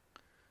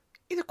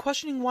 Either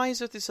questioning why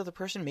he's with this other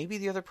person, maybe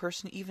the other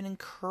person even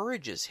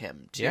encourages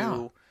him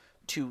to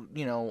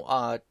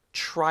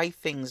try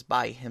things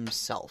by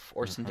himself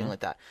or something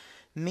like that.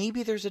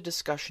 Maybe there's a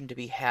discussion to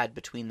be had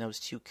between those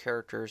two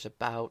characters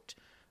about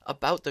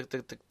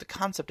the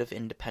concept of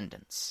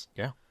independence.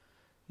 Yeah.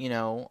 You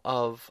know,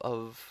 of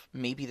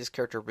maybe this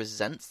character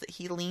resents that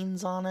he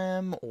leans on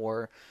him,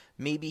 or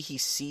maybe he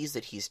sees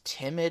that he's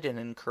timid and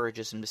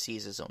encourages him to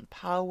seize his own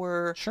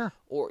power. Sure.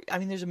 Or, I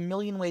mean, there's a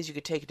million ways you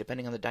could take it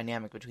depending on the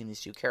dynamic between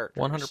these two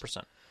characters.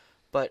 100%.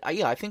 But,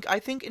 I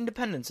think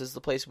independence is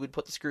the place we'd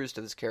put the screws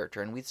to this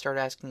character, and we'd start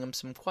asking him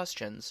some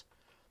questions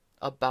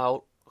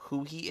about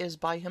who he is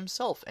by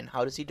himself, and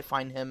how does he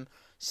define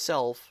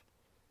himself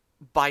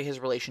by his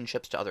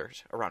relationships to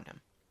others around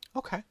him.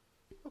 Okay,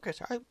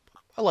 so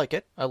I like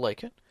it.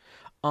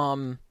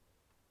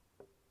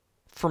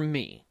 For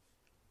me,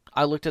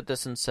 I looked at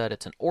this and said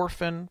it's an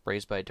orphan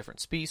raised by a different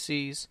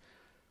species,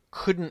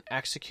 couldn't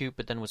execute,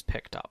 but then was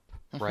picked up,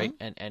 right?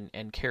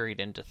 And carried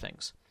into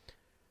things.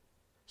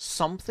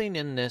 Something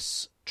in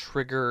this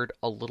triggered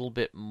a little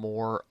bit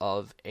more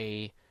of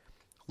a,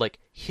 like,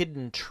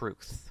 hidden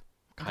truth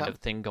kind of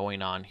thing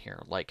going on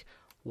here. Like,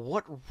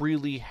 what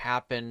really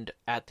happened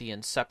at the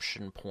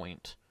inception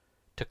point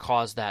to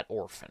cause that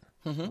orphan,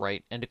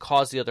 right? And to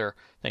cause the other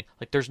thing.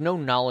 Like, there's no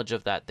knowledge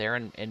of that there,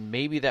 and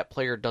maybe that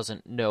player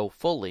doesn't know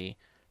fully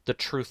the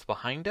truth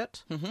behind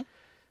it.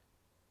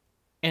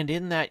 And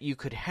in that, you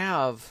could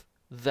have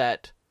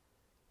that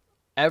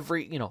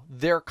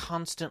they're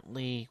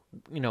constantly,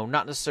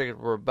 not necessarily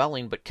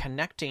rebelling, but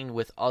connecting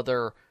with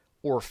other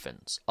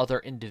orphans, other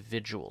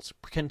individuals,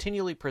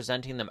 continually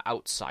presenting them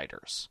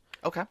outsiders.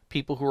 Okay.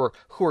 People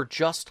who are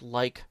just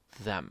like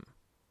them,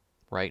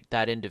 right?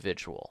 That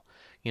individual.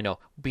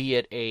 Be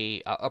it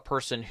a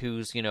person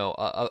who's,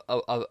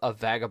 a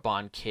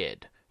vagabond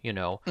kid,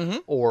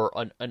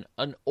 or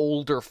an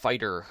older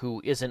fighter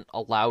who isn't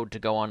allowed to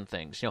go on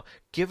things,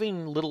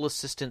 giving little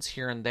assistance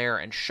here and there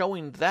and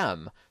showing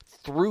them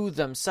through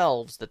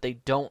themselves that they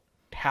don't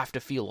have to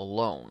feel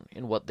alone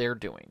in what they're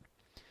doing,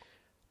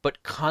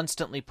 but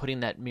constantly putting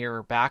that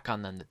mirror back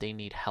on them that they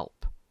need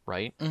help,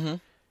 right?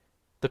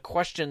 The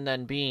question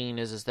then being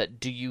is that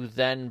do you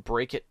then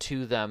break it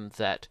to them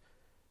that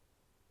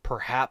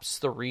perhaps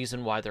the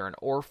reason why they're an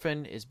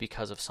orphan is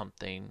because of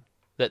something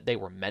that they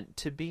were meant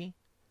to be?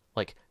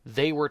 Like,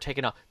 they were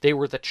taken out. They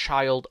were the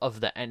child of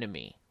the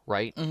enemy,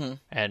 right?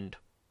 And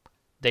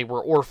they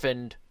were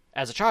orphaned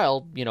as a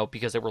child,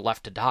 because they were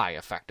left to die,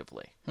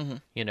 effectively.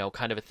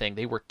 Kind of a thing.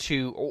 They were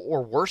too,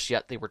 or worse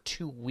yet, they were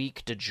too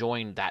weak to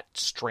join that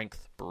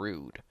strength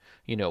brood,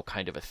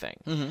 kind of a thing.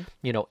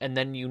 And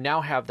then you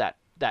now have that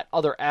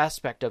other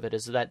aspect of it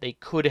is that they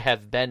could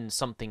have been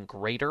something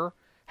greater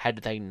had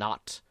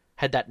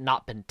that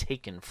not been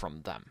taken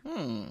from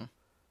them.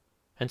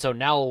 And so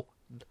now,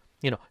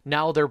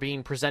 now they're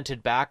being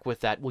presented back with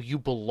that, well, you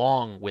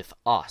belong with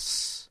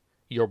us.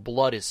 Your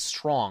blood is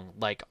strong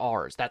like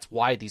ours. That's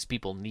why these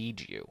people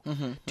need you.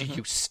 Do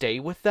you stay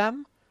with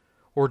them,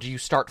 or do you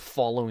start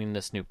following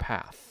this new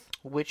path?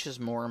 Which is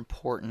more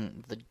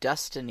important, the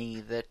destiny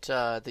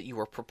that you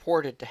were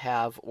purported to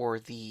have, or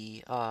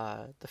the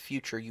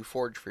future you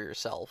forge for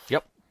yourself?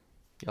 Yep.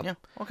 Yeah.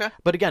 Okay.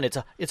 But again,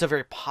 it's a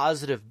very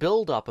positive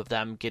build-up of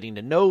them getting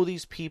to know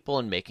these people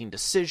and making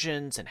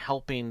decisions and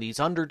helping these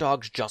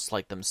underdogs just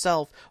like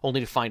themselves,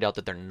 only to find out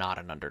that they're not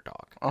an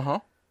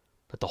underdog.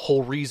 But the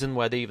whole reason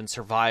why they even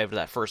survived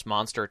that first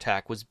monster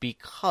attack was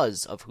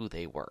because of who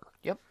they were.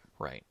 Yep.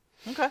 Right.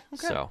 Okay.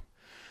 So, all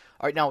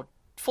right. Now,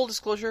 full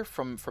disclosure,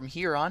 from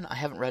here on, I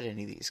haven't read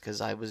any of these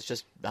because I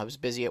was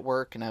busy at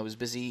work and I was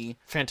busy.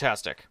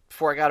 Fantastic.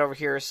 Before I got over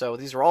here, so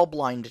these are all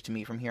blind to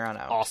me from here on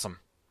out. Awesome.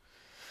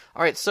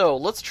 All right, so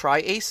let's try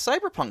a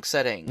cyberpunk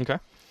setting. Okay.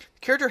 The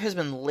character has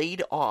been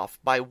laid off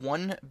by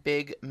one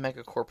big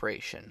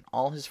megacorporation.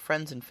 All his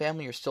friends and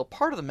family are still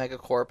part of the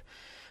megacorp,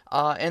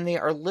 and they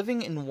are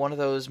living in one of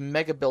those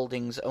mega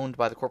buildings owned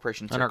by the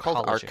corporation. They're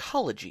called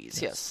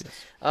arcologies. Yes.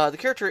 The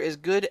character is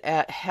good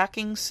at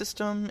hacking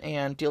system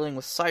and dealing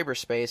with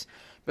cyberspace.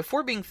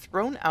 Before being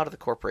thrown out of the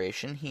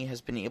corporation, he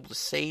has been able to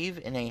save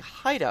in a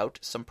hideout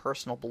some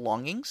personal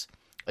belongings,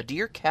 a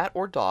deer, cat,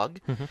 or dog,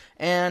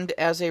 and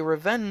as a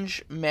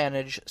revenge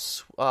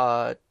as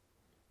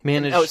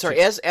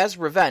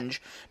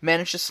revenge,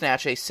 managed to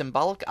snatch a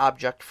symbolic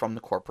object from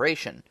the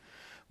corporation.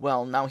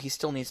 Well, now he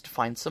still needs to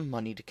find some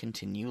money to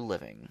continue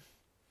living.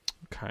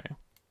 Okay.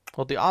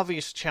 Well, the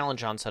obvious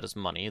challenge on set is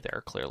money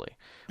there, clearly.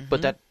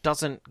 But that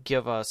doesn't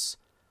give us...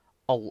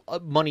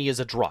 money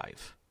is a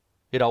drive.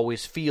 It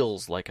always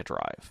feels like a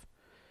drive.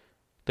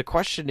 The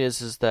question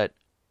is that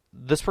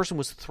this person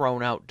was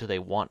thrown out. Do they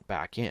want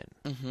back in?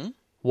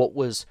 What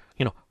was...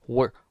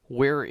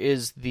 where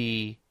is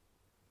the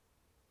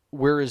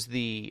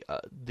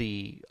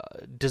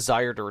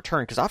desire to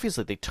return? Because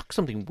obviously they took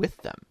something with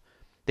them.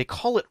 They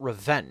call it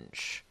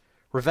revenge.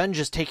 Revenge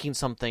is taking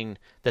something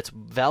that's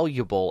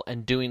valuable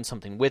and doing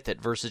something with it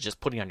versus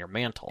just putting on your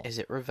mantle. Is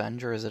it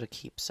revenge or is it a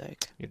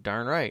keepsake? You're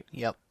darn right.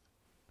 Yep.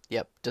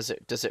 Does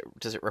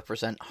it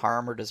represent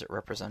harm or does it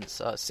represent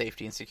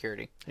safety and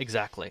security?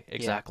 Exactly.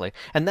 Yeah.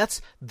 And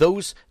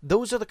those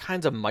are the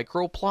kinds of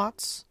micro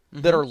plots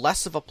that are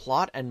less of a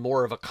plot and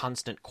more of a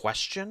constant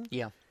question.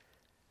 Yeah.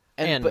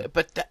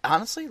 But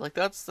honestly, like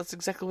that's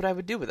exactly what I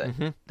would do with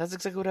it. That's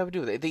exactly what I would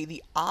do with it.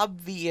 The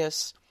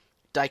obvious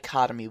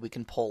dichotomy we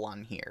can pull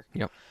on here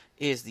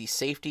is the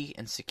safety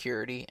and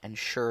security and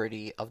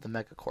surety of the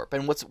megacorp.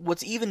 And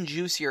what's even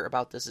juicier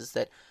about this is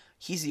that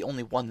he's the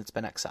only one that's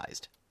been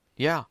excised.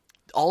 Yeah.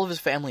 All of his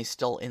family's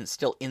still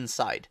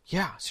inside.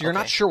 Yeah, so you're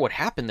not sure what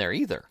happened there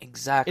either.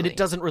 Exactly. And it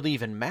doesn't really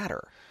even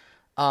matter.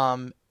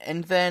 And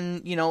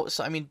then,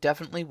 so I mean,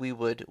 definitely we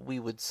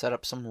would set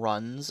up some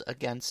runs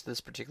against this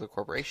particular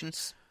corporation.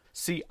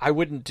 See, I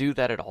wouldn't do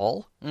that at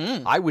all.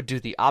 I would do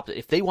the opposite.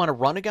 If they want to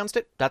run against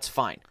it, that's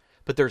fine.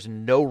 But there's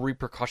no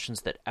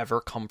repercussions that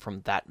ever come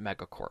from that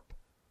megacorp.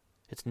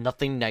 It's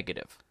nothing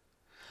negative.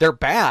 They're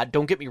bad,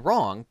 don't get me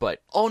wrong,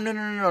 but... Oh,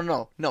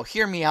 no.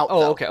 Hear me out,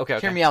 though. Okay.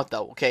 Hear me out,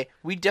 though, okay?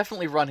 We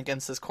definitely run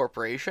against this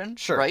corporation,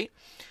 sure, right?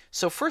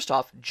 So first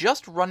off,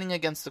 just running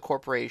against the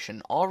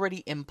corporation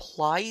already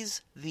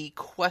implies the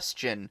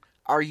question,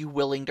 are you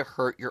willing to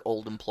hurt your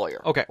old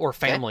employer? Okay, or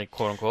family,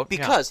 quote-unquote.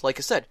 Because, like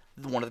I said,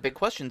 one of the big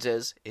questions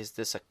is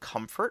this a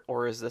comfort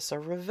or is this a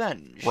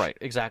revenge? Right,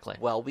 exactly.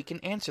 Well, we can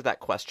answer that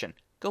question.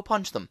 Go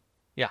punch them.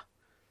 Yeah.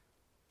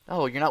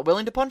 Oh, you're not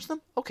willing to punch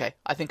them? Okay,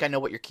 I think I know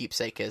what your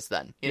keepsake is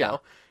then. You know,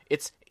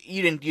 it's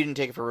you didn't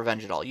take it for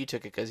revenge at all. You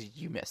took it because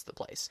you missed the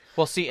place.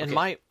 Well, see,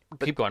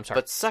 keep going. I'm sorry.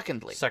 But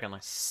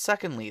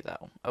secondly,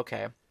 though,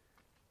 okay,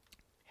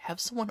 have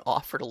someone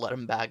offer to let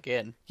him back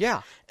in.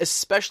 Yeah,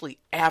 especially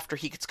after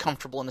he gets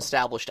comfortable and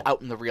established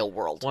out in the real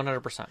world.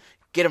 100%.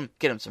 Get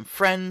him some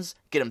friends,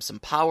 get him some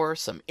power,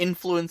 some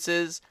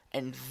influences,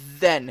 and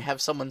then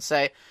have someone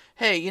say,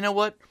 "Hey, you know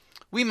what?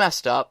 We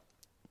messed up.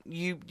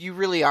 You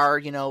really are,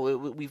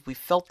 we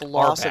felt the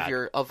loss of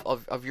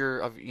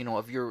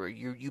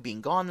you being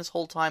gone this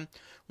whole time.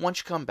 Once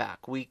you come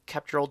back, we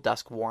kept your old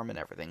desk warm and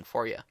everything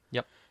for you."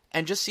 Yep.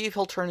 And just see if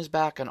he'll turn his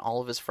back on all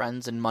of his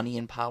friends and money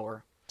and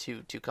power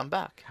to come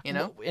back,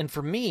 And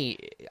for me,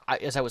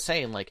 as I was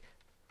saying, like,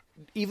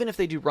 even if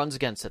they do runs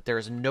against it, there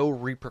is no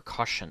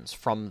repercussions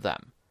from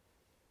them.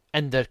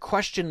 And the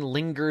question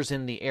lingers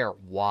in the air,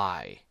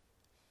 why?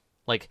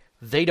 Like,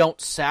 they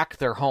don't sack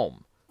their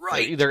home.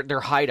 Right.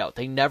 Their hideout.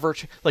 They never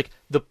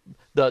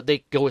they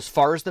go as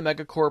far as the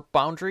megacorp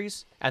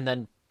boundaries, and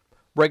then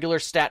regular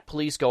stat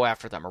police go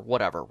after them or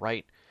whatever,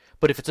 right?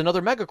 But if it's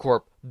another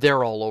megacorp,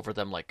 they're all over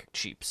them like a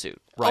cheap suit,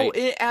 right? Oh,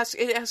 it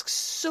asks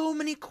so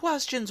many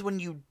questions when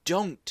you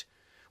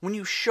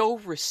show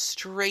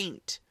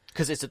restraint.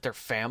 Because is it their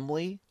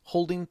family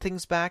holding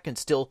things back and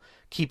still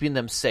keeping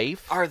them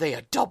safe? Are they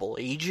a double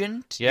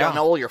agent? Yeah. And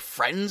all your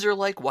friends are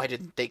like, why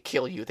didn't they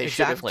kill you? They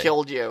should have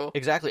killed you.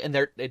 Exactly. And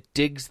it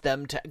digs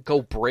them to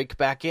go break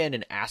back in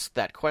and ask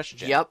that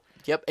question.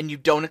 Yep. And you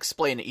don't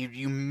explain it.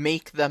 You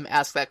make them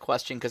ask that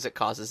question because it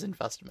causes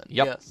investment.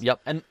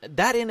 Yep. And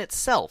that in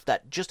itself,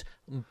 that just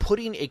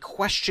putting a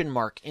question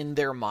mark in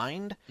their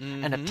mind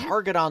and a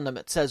target on them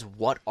that says,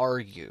 what are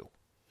you?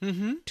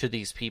 To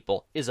these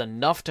people is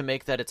enough to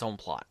make that its own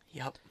plot.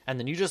 Yep. And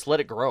then you just let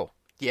it grow.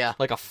 Yeah.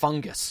 Like a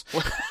fungus.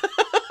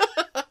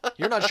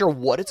 You're not sure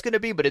what it's going to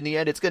be, but in the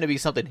end, it's going to be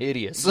something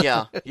hideous.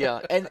 Yeah.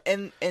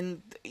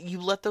 And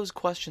you let those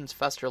questions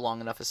fester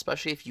long enough,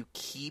 especially if you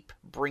keep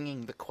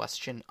bringing the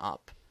question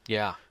up.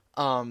 Yeah.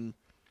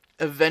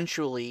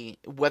 Eventually,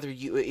 whether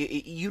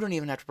you don't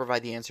even have to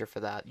provide the answer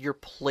for that. Your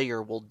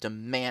player will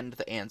demand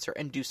the answer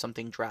and do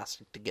something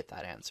drastic to get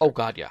that answer. Oh,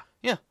 God, yeah.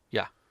 Yeah.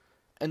 Yeah.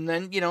 And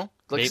then,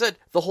 like I said,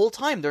 the whole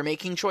time they're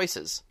making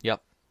choices.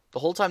 Yep. The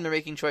whole time they're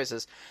making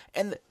choices.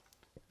 And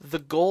the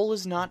goal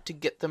is not to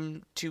get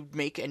them to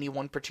make any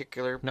one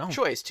particular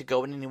choice, to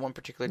go in any one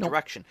particular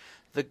direction.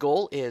 The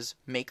goal is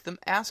make them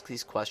ask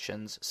these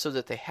questions so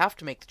that they have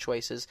to make the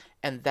choices,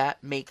 and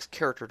that makes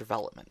character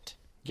development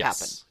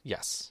happen.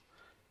 Yes.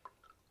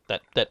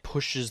 That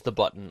pushes the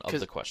button of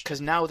the question.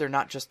 Because now they're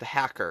not just the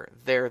hacker.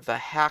 They're the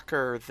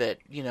hacker that,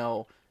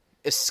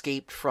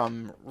 escaped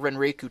from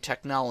Renreiku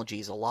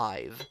Technologies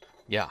alive.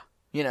 Yeah.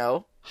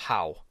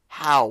 How?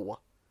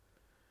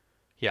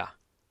 Yeah.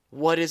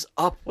 What is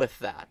up with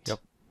that?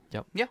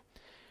 Yep. Yeah.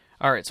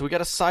 All right, so we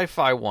got a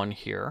sci-fi one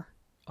here.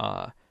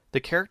 The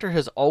character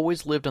has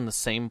always lived on the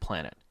same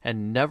planet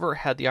and never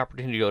had the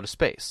opportunity to go to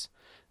space.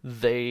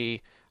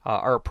 They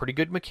are a pretty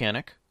good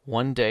mechanic.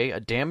 One day, a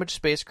damaged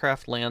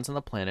spacecraft lands on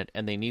the planet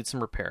and they need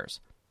some repairs.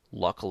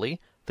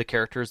 Luckily, the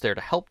character is there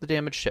to help the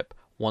damaged ship.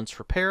 Once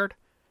repaired,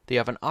 they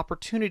have an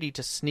opportunity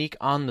to sneak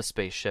on the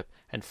spaceship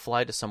and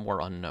fly to somewhere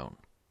unknown.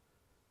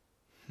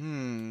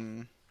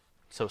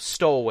 So,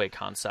 stowaway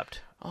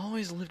concept.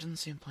 Always lived on the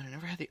same planet,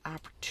 never had the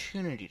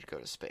opportunity to go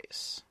to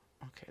space.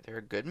 Okay, they're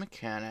a good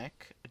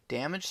mechanic. A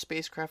damaged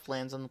spacecraft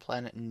lands on the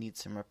planet and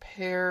needs some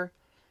repair.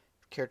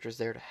 The character's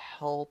there to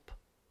help.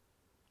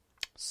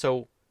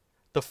 So,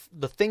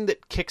 the thing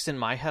that kicks in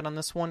my head on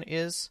this one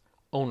is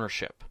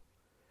ownership.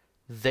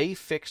 They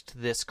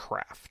fixed this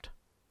craft.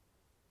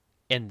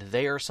 And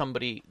they are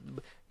somebody...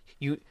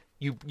 You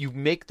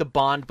make the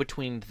bond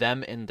between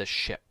them and the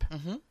ship.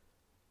 Mm-hmm.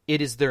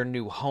 It is their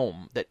new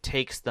home that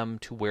takes them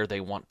to where they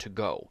want to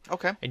go.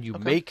 Okay. And you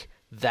make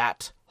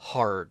that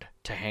hard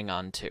to hang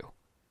on to.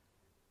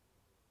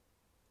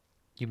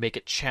 You make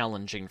it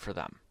challenging for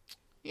them.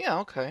 Yeah,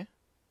 okay.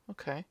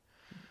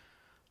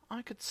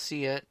 I could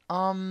see it.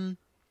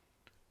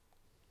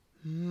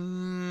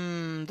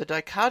 The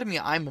dichotomy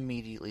I'm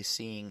immediately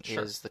seeing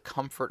is the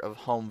comfort of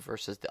home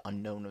versus the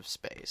unknown of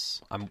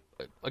space.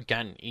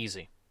 Again,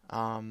 easy.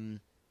 And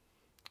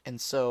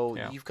so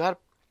you've got a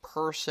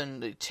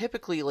person,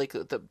 typically like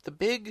the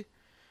big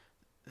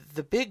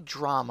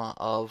drama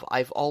of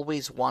I've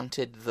always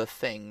wanted the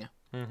thing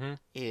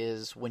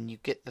is when you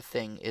get the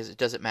thing,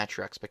 does it match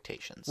your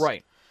expectations?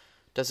 Right.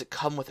 Does it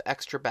come with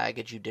extra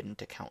baggage you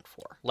didn't account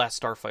for?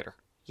 Last Starfighter.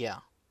 Yeah.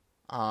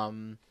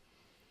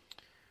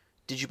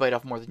 Did you bite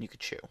off more than you could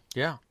chew?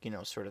 Yeah.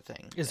 Sort of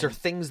thing. Is there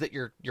things that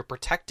you're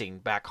protecting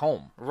back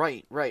home?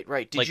 Right.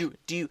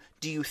 Do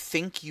you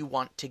think you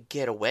want to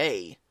get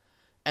away,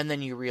 and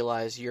then you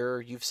realize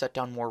you've set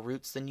down more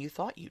roots than you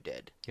thought you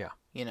did? Yeah.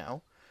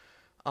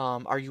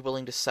 Are you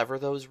willing to sever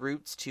those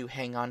roots to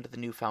hang on to the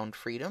newfound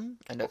freedom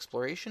and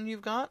exploration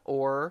you've got,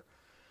 or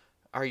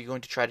are you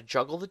going to try to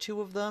juggle the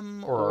two of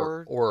them,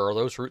 or are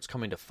those roots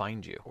coming to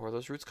find you? Or are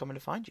those roots coming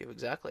to find you?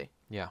 Exactly.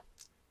 Yeah.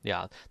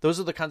 Yeah, those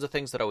are the kinds of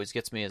things that always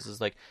gets me is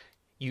like,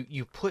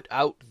 you put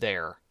out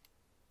there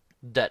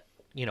that,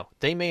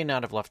 they may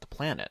not have left the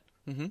planet,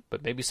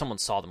 but maybe someone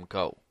saw them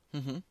go.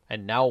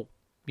 And now,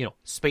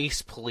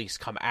 space police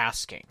come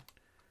asking.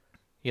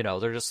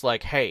 They're just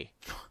like, hey,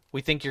 we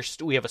think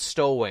we have a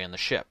stowaway on the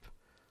ship,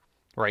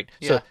 right?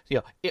 Yeah.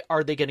 So,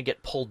 are they going to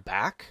get pulled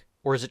back,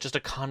 or is it just a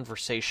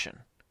conversation?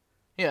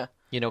 Yeah.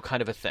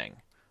 Kind of a thing.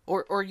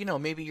 Or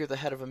maybe you're the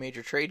head of a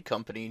major trade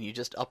company and you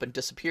just up and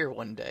disappear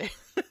one day.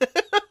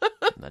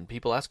 And then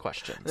people ask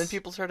questions. Then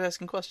people start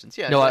asking questions.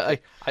 Yeah. No,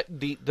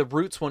 exactly. The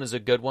Roots one is a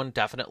good one,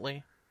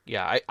 definitely.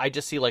 Yeah, I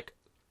just see like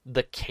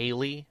the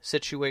Kaylee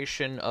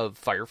situation of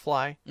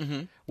Firefly,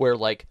 where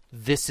like,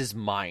 this is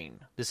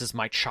mine. This is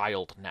my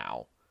child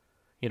now.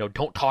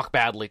 Don't talk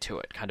badly to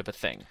it, kind of a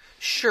thing.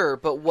 Sure,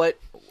 but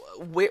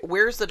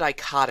where's the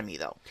dichotomy,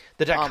 though?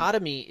 The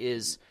dichotomy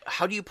is...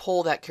 How do you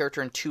pull that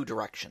character in two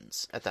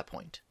directions at that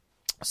point?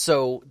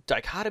 So,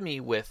 dichotomy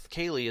with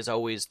Kaylee is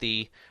always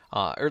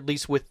or at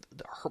least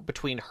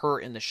between her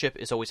and the ship,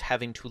 is always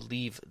having to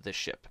leave the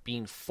ship.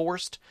 Being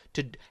forced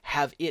to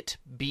have it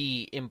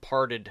be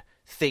imparted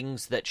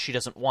things that she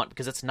doesn't want,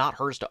 because it's not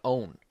hers to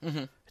own.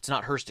 It's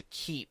not hers to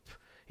keep.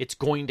 It's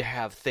going to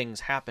have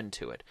things happen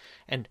to it.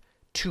 And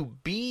to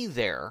be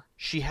there,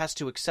 she has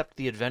to accept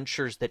the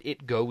adventures that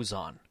it goes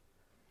on.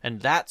 And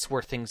that's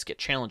where things get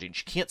challenging.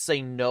 She can't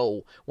say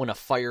no when a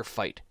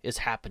firefight is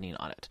happening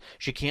on it.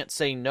 She can't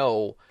say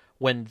no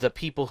when the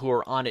people who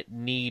are on it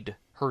need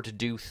her to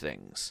do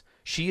things.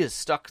 She is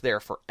stuck there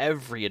for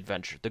every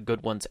adventure, the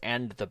good ones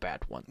and the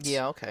bad ones.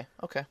 Yeah, okay.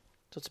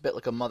 So it's a bit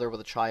like a mother with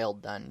a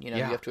child then. You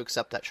have to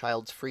accept that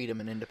child's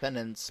freedom and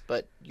independence,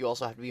 but you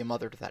also have to be a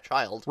mother to that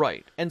child.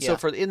 Right. And so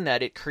in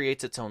that, it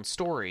creates its own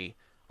story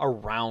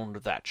around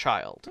that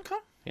child. Okay.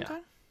 Yeah. Okay.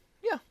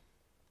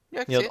 Yeah,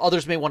 I can see it.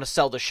 Others may want to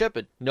sell the ship,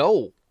 but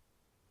no,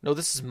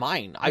 this is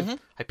mine. I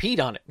peed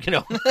on it.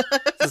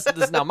 This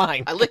is now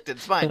mine. I licked it.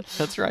 It's mine.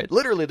 That's right.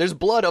 Literally, there's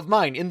blood of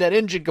mine in that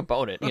engine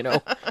component.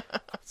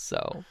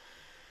 So.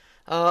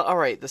 All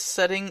right. The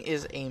setting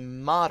is a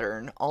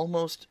modern,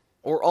 almost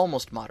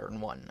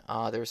modern one.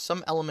 There's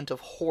some element of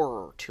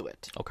horror to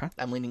it. Okay.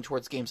 I'm leaning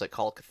towards games like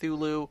Call of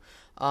Cthulhu,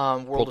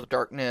 World of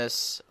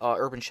Darkness,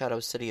 Urban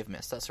Shadows, City of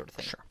Mist, that sort of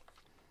thing.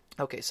 Sure.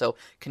 Okay, so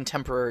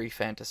contemporary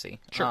fantasy.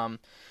 Sure.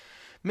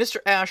 Mr.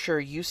 Asher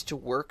used to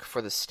work for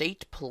the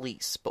state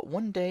police, but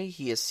one day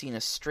he has seen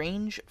a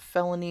strange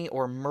felony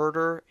or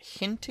murder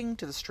hinting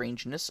to the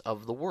strangeness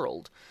of the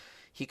world.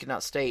 He could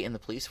not stay in the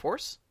police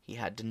force. He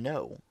had to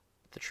know.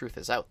 The truth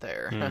is out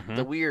there. Mm-hmm.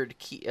 The weird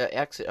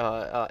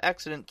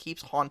accident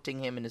keeps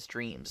haunting him in his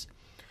dreams.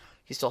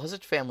 He still has a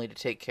family to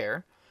take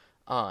care.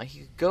 He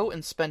could go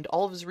and spend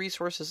all of his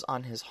resources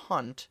on his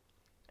hunt.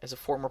 As a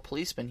former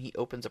policeman, he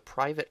opens a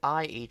private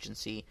eye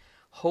agency,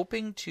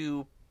 hoping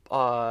to...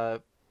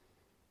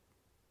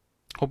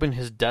 Hoping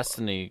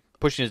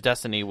pushing his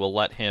destiny will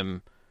let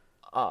him...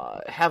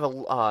 have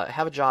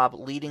a job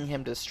leading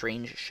him to the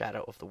strange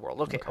shadow of the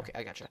world. Okay,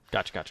 I gotcha.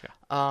 Gotcha.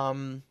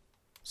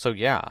 So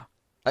yeah,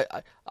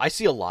 I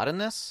see a lot in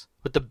this,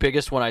 but the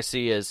biggest one I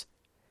see is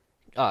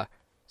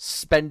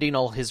spending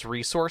all his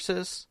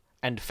resources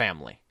and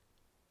family.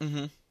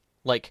 Mm-hmm.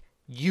 Like,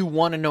 you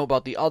want to know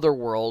about the other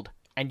world,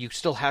 and you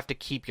still have to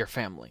keep your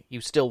family.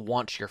 You still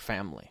want your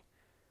family.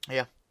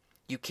 Yeah.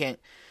 You can't...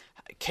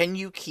 Can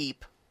you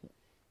keep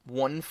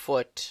 1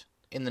 foot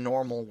in the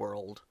normal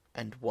world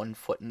and 1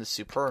 foot in the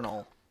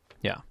supernal?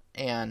 Yeah.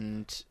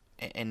 And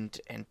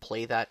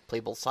play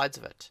both sides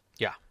of it?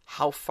 Yeah.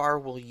 How far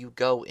will you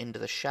go into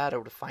the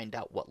shadow to find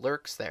out what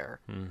lurks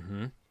there?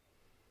 Mm-hmm.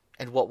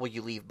 And what will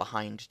you leave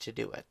behind to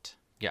do it?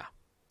 Yeah.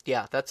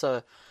 Yeah, that's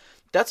a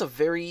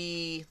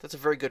very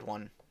good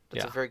one.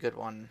 That's a very good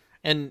one.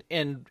 And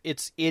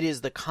it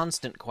is the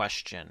constant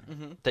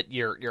question that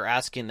you're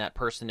asking that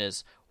person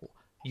is,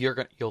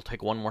 you'll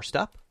take one more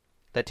step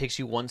that takes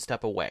you one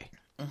step away.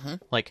 Mm-hmm.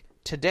 Like,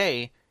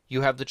 today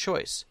you have the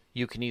choice.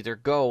 You can either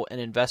go and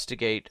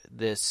investigate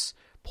this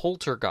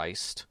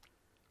poltergeist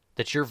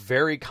that you're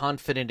very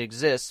confident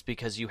exists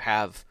because you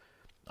have,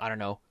 I don't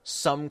know,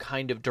 some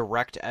kind of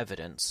direct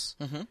evidence,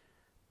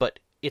 but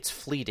it's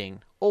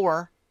fleeting,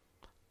 or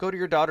go to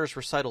your daughter's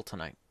recital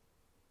tonight.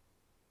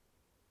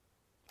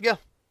 Yeah.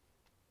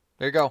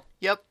 There you go.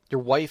 Yep.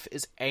 Your wife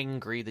is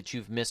angry that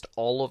you've missed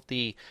all of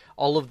the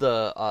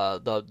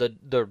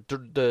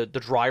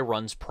dry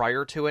runs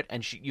prior to it,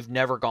 and you've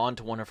never gone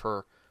to one of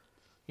her,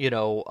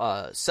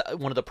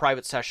 one of the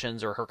private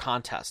sessions or her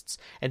contests.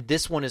 And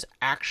this one is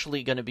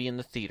actually going to be in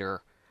the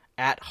theater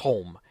at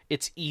home.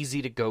 It's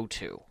easy to go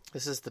to.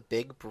 This is the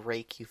big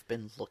break you've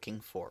been looking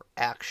for.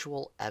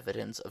 Actual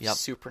evidence of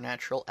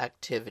supernatural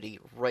activity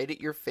right at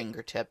your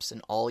fingertips,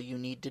 and all you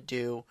need to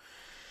do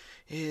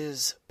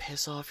is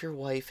piss off your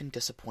wife and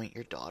disappoint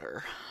your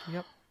daughter.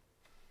 Yep.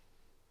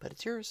 But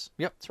it's yours.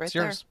 Yep. It's right it's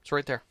there. Yours. It's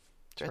right there.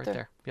 It's right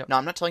there. Yep. No,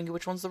 I'm not telling you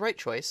which one's the right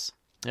choice.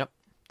 Yep.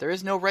 There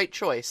is no right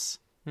choice.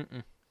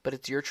 Mm-mm. But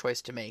it's your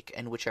choice to make,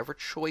 and whichever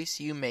choice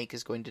you make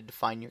is going to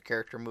define your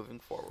character moving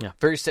forward. Yeah,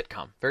 very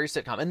sitcom,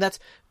 and that's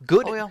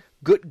good. Oh, yeah.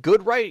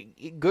 Good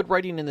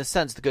writing in the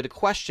sense the good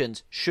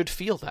questions should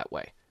feel that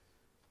way.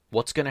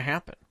 What's going to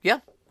happen? Yeah,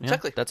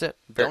 exactly. Yeah, that's it.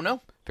 Don't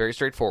know. Very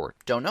straightforward.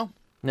 Don't know.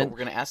 But we're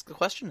going to ask the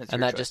question. It's and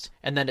your that choice.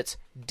 and then it's,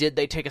 did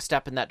they take a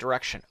step in that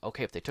direction?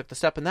 Okay, if they took the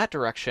step in that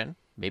direction,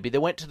 maybe they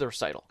went to the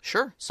recital.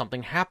 Sure.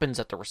 Something happens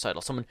at the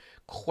recital. Someone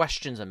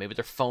questions them. Maybe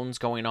their phone's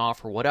going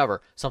off or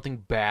whatever. Something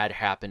bad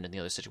happened in the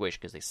other situation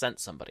because they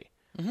sent somebody.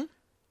 Mm-hmm.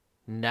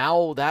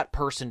 Now that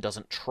person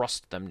doesn't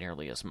trust them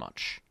nearly as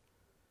much.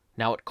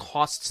 Now it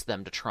costs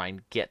them to try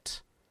and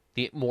get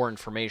more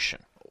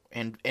information.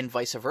 And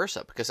vice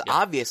versa, because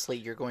obviously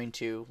you're going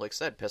to, like I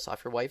said, piss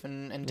off your wife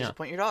and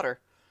disappoint your daughter.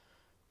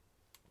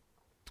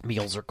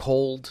 Meals are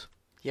cold.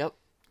 Yep.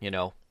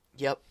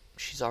 Yep.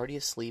 She's already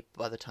asleep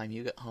by the time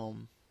you get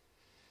home.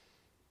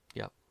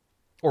 Yep.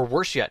 Or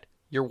worse yet,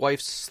 your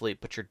wife's asleep,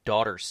 but your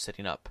daughter's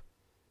sitting up.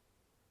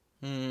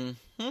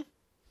 Mm-hmm.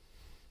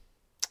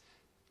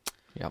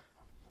 Yep.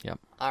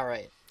 All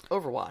right.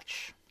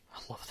 Overwatch. I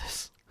love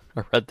this.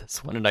 I read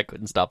this one and I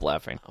couldn't stop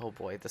laughing. Oh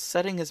boy, the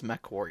setting is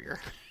Mech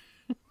Warrior.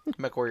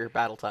 Mech Warrior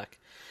Battletech.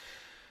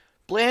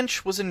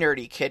 Blanche was a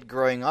nerdy kid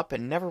growing up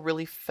and never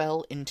really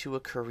fell into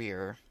a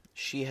career.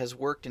 She has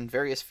worked in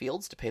various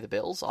fields to pay the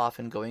bills,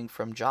 often going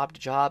from job to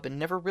job and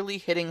never really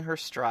hitting her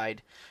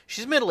stride.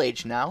 She's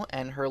middle-aged now,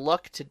 and her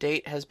luck to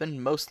date has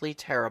been mostly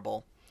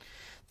terrible.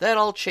 That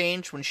all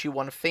changed when she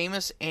won a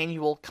famous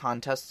annual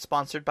contest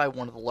sponsored by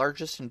one of the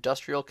largest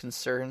industrial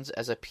concerns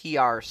as a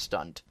PR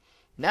stunt.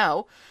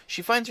 Now,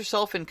 she finds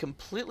herself in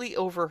completely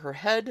over her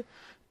head,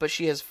 but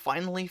she has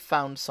finally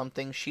found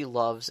something she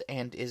loves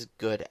and is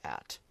good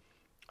at.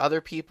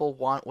 Other people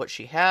want what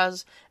she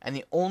has, and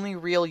the only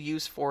real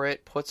use for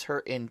it puts her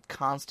in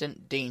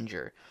constant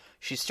danger.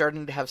 She's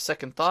starting to have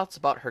second thoughts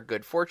about her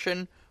good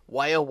fortune.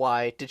 Why, oh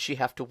why, did she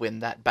have to win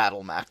that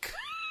battle mech?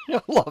 I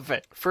love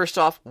it. First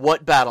off,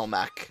 what battle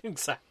mech?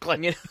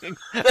 Exactly.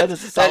 That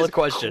is a solid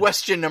question.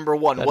 Question number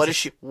one. What does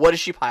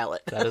she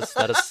pilot? That is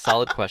a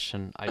solid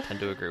question. I tend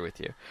to agree with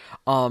you.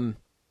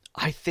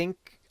 I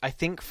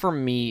think for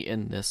me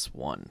in this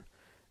one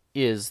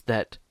is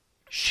that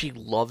she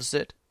loves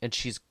it and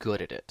she's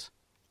good at it.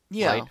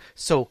 Yeah. Right?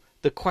 So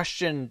the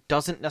question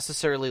doesn't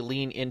necessarily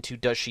lean into,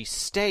 does she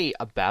stay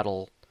a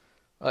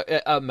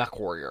mech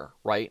warrior,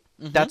 right?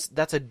 Mm-hmm.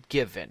 That's a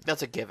given.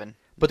 That's a given.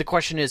 But the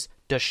question is,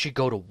 does she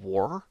go to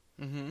war?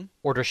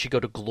 Or does she go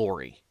to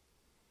glory?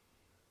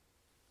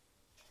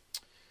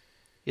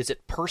 Is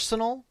it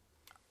personal?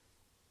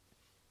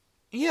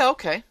 Yeah,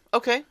 okay.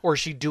 Or is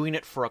she doing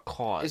it for a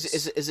cause?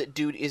 Is it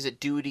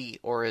duty,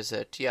 or is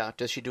it,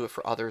 does she do it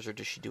for others, or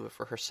does she do it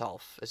for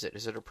herself? Is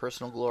it her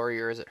personal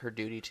glory, or is it her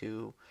duty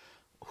to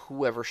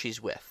whoever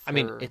she's with? I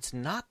mean, it's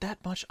not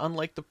that much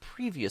unlike the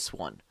previous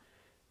one.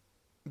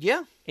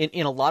 Yeah.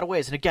 In a lot of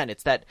ways. And again,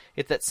 it's that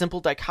simple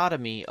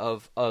dichotomy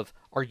of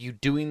are you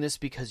doing this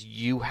because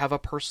you have a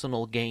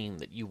personal gain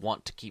that you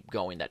want to keep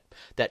going,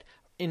 that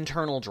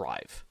internal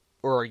drive,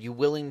 or are you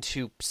willing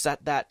to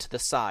set that to the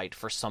side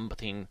for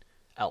something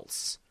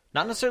else?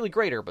 Not necessarily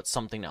greater, but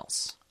something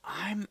else.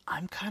 I'm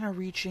kind of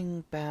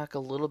reaching back a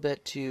little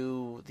bit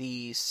to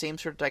the same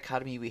sort of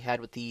dichotomy we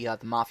had with the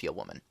mafia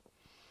woman.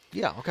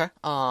 Yeah, okay.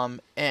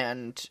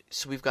 And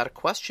so we've got a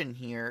question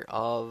here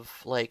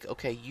of, like,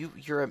 okay,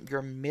 you're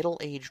a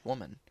middle-aged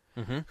woman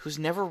who's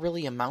never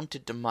really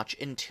amounted to much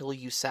until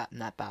you sat in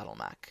that battle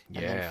mech,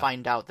 and then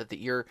find out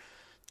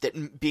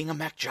that being a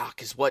mech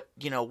jock is what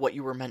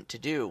you were meant to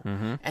do,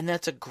 and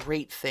that's a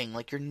great thing.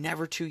 Like, you're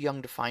never too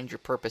young to find your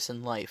purpose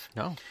in life.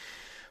 No.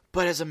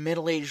 But as a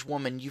middle-aged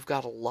woman, you've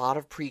got a lot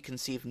of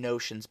preconceived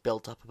notions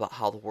built up about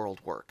how the world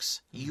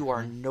works. You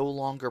are no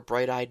longer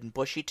bright-eyed and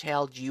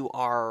bushy-tailed.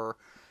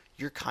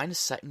 You're kind of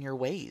set in your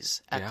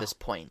ways at this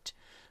point.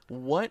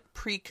 What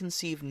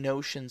preconceived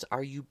notions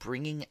are you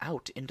bringing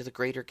out into the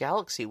greater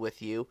galaxy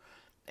with you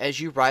as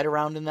you ride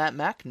around in that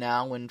mech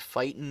now and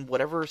fight in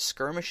whatever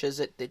skirmishes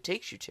it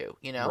takes you to,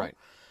 Right.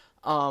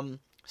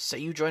 Say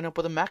you join up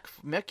with a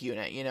mech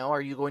unit,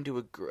 are you going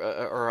to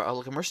or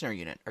like a mercenary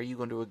unit? Are you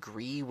going to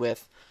agree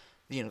with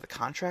the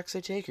contracts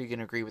they take? Are you going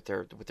to agree with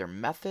their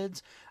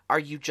methods? Are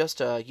you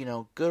just a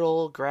good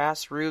old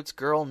grassroots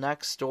girl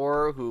next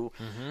door who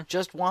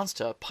just wants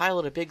to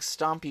pilot a big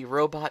stompy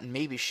robot and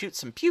maybe shoot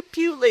some pew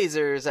pew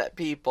lasers at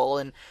people?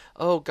 And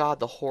oh god,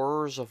 the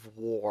horrors of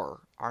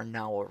war are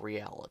now a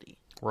reality.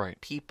 Right.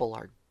 People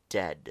are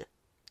dead.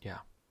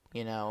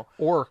 Yeah.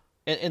 Or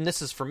and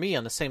this is for me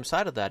on the same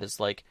side of that is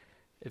like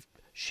if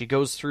she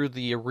goes through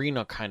the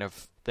arena kind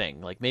of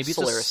thing, like maybe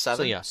Solaris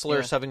 7. So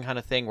Solaris 7 kind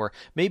of thing where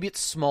maybe it's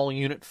small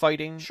unit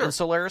fighting in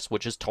Solaris,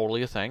 which is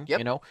totally a thing.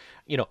 Yep.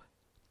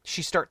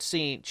 She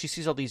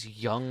sees all these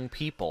young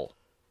people,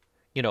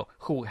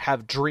 who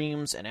have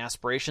dreams and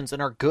aspirations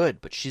and are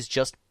good, but she's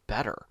just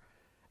better.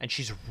 And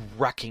she's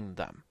wrecking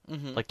them.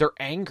 Like, they're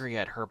angry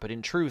at her, but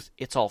in truth,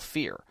 it's all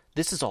fear.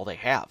 This is all they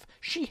have.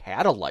 She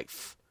had a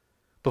life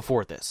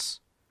before this.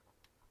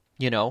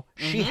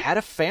 She had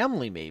a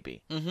family,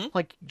 maybe.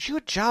 Like, you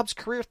had jobs,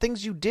 career,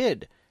 things you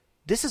did.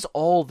 This is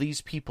all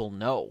these people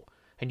know.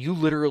 And you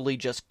literally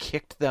just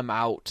kicked them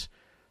out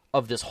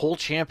of this whole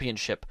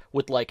championship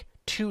with, like,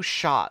 2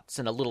 shots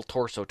and a little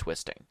torso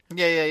twisting.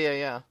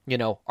 Yeah.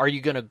 Are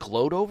you going to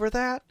gloat over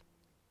that?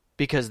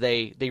 Because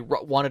they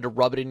wanted to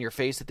rub it in your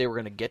face that they were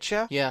going to get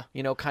you? Yeah.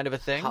 Kind of a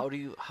thing? How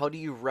do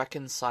you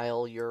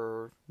reconcile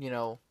your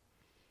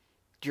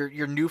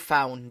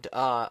newfound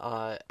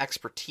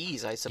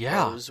expertise, I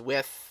suppose,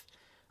 with,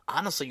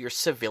 honestly, your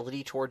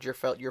civility towards your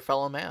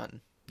fellow man?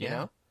 You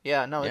know?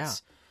 Yeah, no,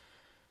 it's...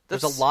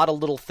 There's a lot of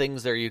little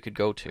things there you could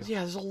go to. Yeah,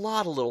 there's a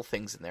lot of little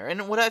things in there.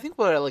 And what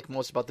I like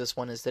most about this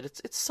one is that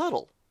it's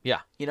subtle.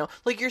 Yeah.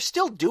 Like, you're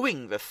still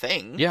doing the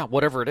thing. Yeah,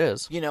 whatever it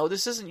is.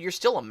 This isn't... You're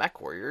still a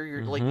mech warrior.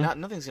 You're, like,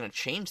 nothing's going to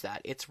change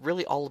that. It's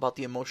really all about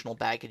the emotional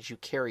baggage you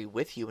carry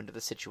with you into the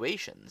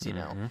situations,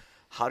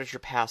 How does your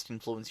past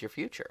influence your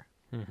future?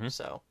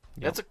 So...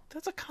 Yep.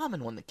 That's a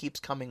common one that keeps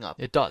coming up.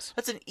 It does.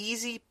 That's an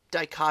easy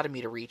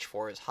dichotomy to reach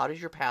for, is how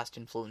does your past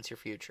influence your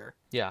future?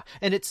 Yeah.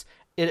 And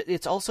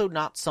it's also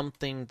not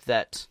something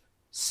that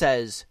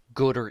says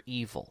good or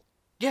evil.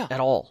 Yeah. At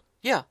all.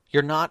 Yeah.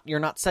 You're not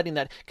setting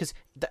that, because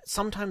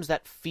sometimes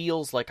that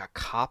feels like a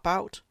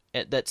cop-out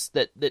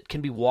that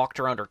can be walked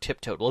around or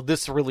tiptoed. Well,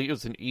 this really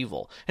isn't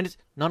evil. And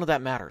none of that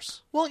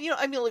matters. Well,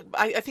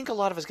 I think a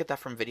lot of us get that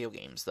from video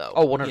games, though.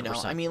 Oh,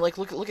 100%. Like,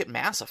 look at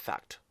Mass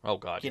Effect. Oh,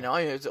 God.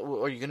 Are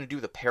you going to do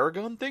the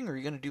Paragon thing, or are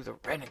you going to do the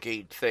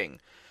Renegade thing?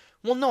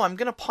 Well, no, I'm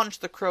going to punch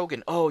the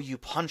Krogan. Oh, you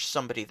punched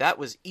somebody. That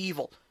was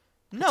evil.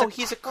 No,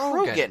 he's a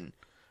Krogan.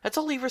 That's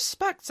all he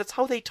respects. That's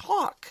how they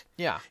talk.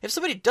 Yeah. If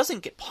somebody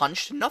doesn't get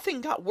punched,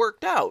 nothing got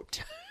worked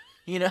out.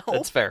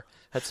 That's fair.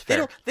 That's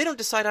fair. They don't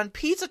decide on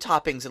pizza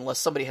toppings unless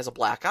somebody has a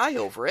black eye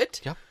over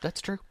it. Yep,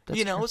 that's true.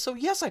 That's true. So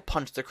yes, I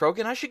punched the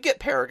Krogan. I should get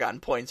Paragon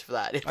points for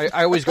that.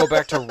 I always go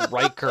back to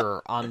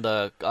Riker on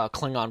the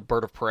Klingon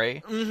Bird of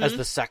Prey as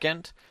the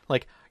second.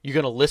 Like, you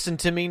going to listen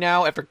to me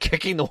now after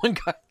kicking the one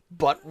guy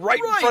butt right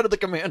in front of the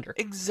commander?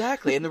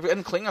 Exactly. And the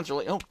Klingons are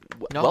like, oh,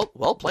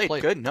 well played.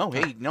 Good. No,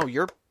 hey, no,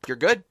 you're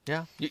good.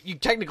 Yeah. You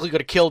technically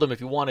could have killed him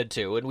if you wanted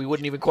to, and we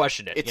wouldn't even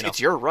question it. It's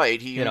your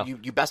right.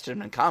 You bested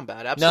him in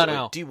combat. Absolutely.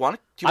 No. Do you want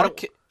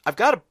to? I've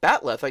got a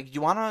batleth. Like, do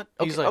you want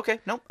to? Okay, okay.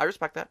 No, I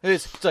respect that.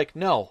 It's like,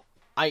 no,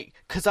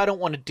 because I don't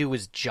want to do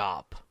his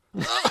job.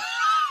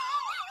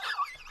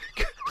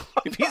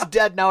 If he's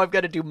dead. Now I've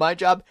got to do my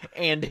job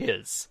and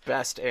his.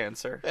 Best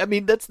answer. I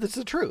mean, that's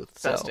the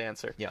truth. Best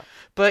answer. Yeah.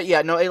 But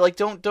yeah, no, like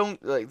don't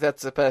like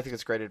that's. But I think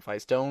it's great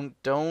advice.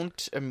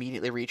 Don't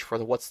immediately reach for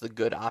what's the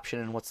good option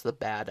and what's the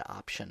bad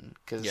option,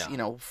 because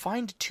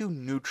find two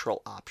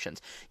neutral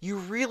options. You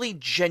really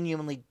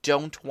genuinely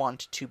don't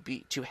want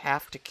to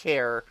have to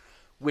care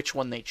which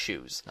one they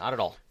choose. Not at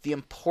all. The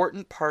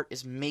important part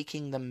is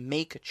making them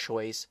make a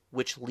choice,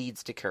 which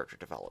leads to character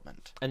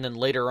development. And then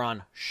later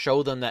on,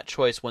 show them that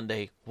choice when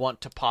they want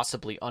to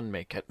possibly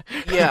unmake it.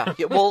 Yeah.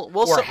 Well,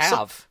 or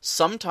have.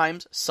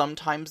 Sometimes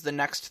the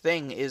next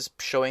thing is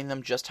showing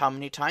them just how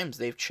many times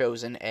they've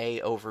chosen A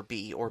over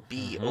B or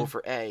B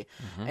over A,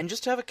 and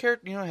just have a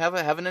character, have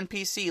an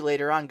NPC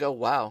later on go,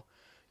 "Wow,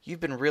 you've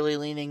been really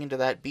leaning into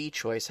that B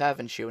choice,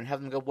 haven't you?" And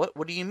have them go,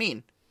 "What do you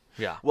mean?"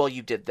 Yeah. Well,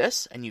 you did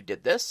this, and you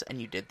did this, and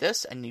you did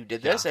this, and you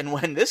did this, and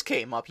when this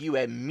came up, you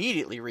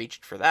immediately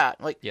reached for that.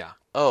 Like,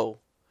 oh,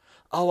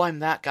 I'm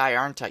that guy,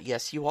 aren't I?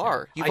 Yes, you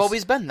are. You've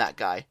always been that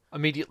guy.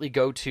 Immediately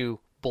go to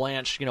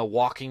Blanche,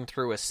 walking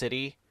through a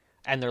city,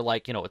 and they're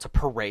like, it's a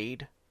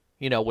parade,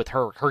 with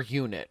her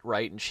unit,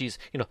 right? And she's,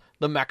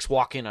 the mech's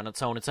walking on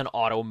its own. It's in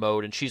auto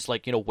mode, and she's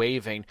like,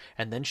 waving,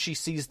 and then she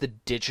sees the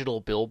digital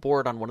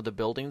billboard on one of the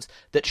buildings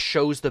that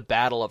shows the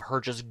battle of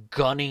her just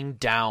gunning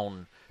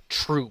down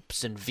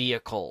troops and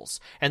vehicles,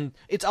 and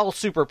it's all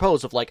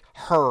superposed of like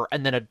her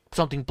and then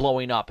something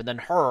blowing up, and then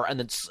her and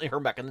then her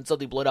mech, and then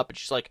something blowing up, and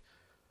she's like,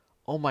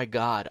 oh my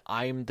god,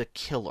 I'm the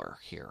killer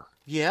here.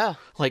 Yeah.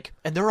 Like,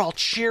 and they're all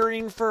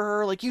cheering for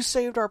her, like, you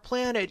saved our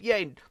planet,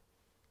 yay.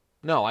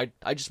 No,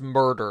 I just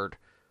murdered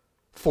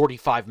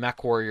 45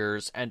 mech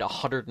warriors and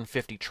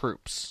 150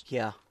 troops.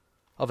 Yeah.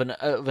 Of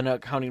an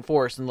accounting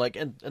force, and like,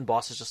 and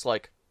boss is just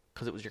like,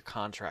 because it was your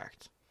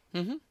contract.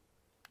 Mm-hmm.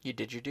 You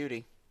did your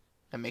duty.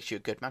 That makes you a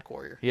good mech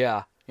warrior.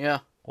 Yeah. Yeah.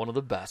 One of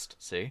the best.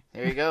 See?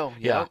 There you go.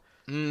 Yeah.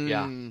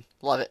 Yeah.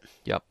 Love it.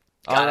 Yep.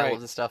 God, all right. I love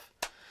this stuff.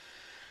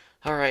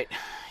 All right.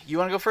 You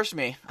want to go first, or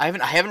me? I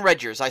haven't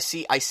read yours. I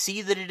see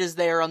that it is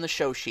there on the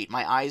show sheet.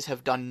 My eyes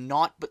have done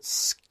naught but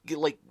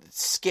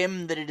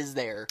skim that it is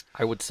there.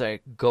 I would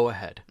say go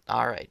ahead.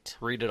 All right.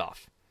 Read it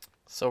off.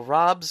 So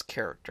Rob's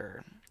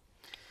character.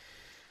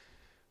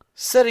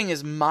 Setting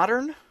is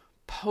modern,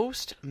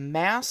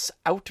 post-mass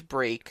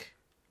outbreak,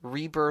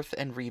 rebirth,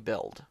 and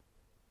rebuild.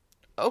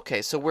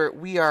 Okay, so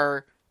we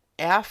are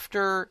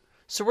after.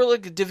 So we're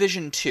like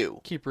Division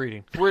 2. Keep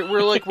reading.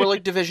 We're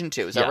like Division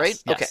 2. Is that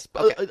right? Yes.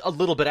 Okay. A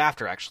little bit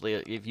after, actually,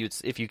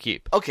 if you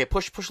keep. Okay,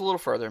 push a little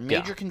further.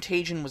 Major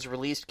Contagion was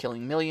released,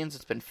 killing millions.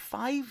 It's been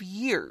 5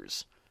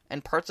 years,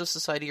 and parts of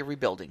society are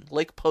rebuilding,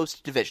 like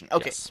post-Division.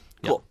 Okay, yes.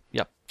 Cool.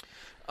 Yep.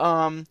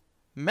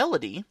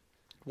 Melody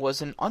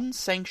was an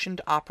unsanctioned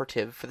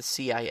operative for the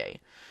CIA.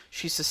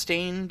 She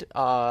sustained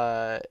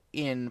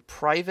in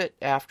private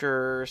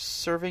after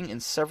serving in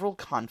several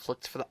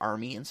conflicts for the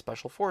Army and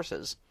Special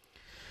Forces.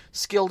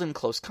 Skilled in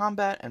close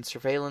combat and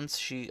surveillance,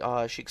 she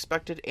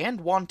expected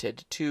and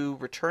wanted to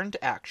return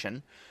to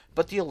action,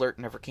 but the alert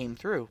never came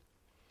through.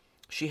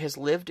 She has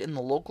lived in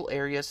the local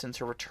area since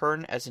her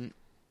return as an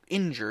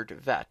injured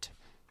vet,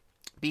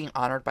 being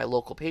honored by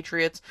local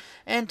patriots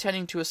and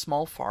tending to a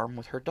small farm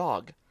with her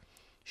dog.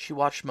 She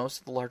watched most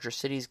of the larger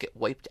cities get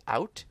wiped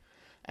out,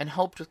 and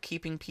helped with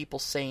keeping people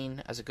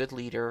sane as a good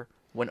leader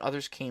when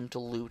others came to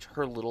loot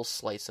her little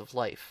slice of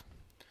life.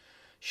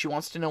 She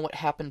wants to know what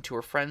happened to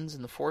her friends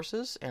in the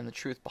forces and the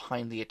truth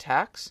behind the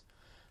attacks,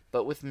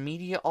 but with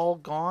media all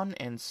gone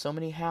and so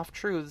many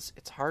half-truths,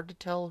 it's hard to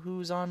tell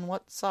who's on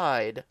what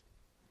side.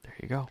 There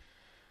you go.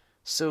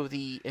 So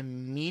the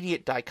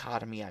immediate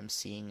dichotomy I'm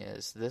seeing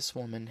is this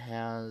woman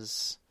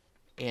has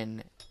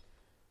an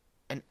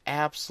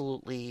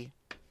absolutely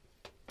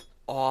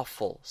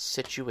awful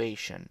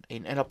situation,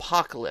 an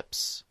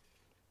apocalypse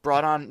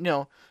brought on,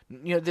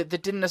 that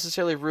didn't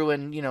necessarily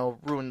ruin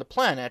the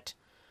planet,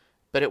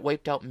 but it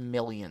wiped out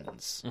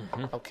millions.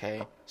 Mm-hmm.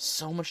 Okay,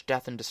 so much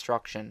death and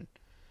destruction,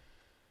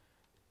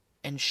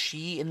 and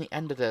she, in the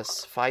end of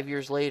this, 5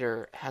 years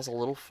later, has a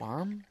little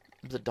farm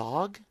with a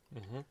dog.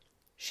 Mm-hmm.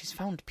 She's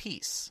found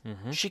peace.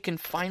 Mm-hmm. She can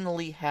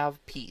finally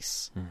have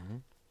peace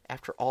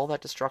after all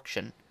that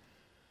destruction.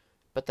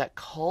 But that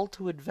call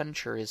to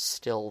adventure is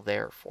still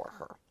there for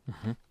her.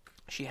 Mm-hmm.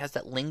 She has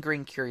that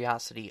lingering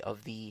curiosity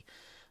of the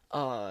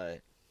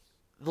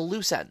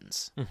loose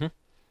ends,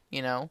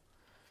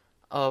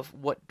 of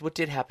what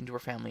did happen to her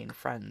family and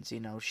friends.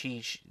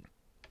 She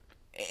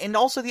and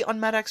also the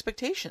unmet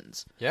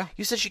expectations. Yeah,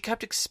 you said she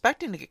kept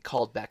expecting to get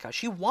called back out.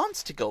 She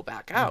wants to go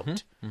back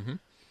out,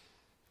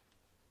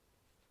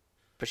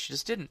 but she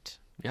just didn't.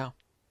 Yeah.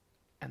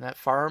 And that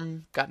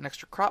farm got an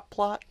extra crop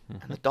plot,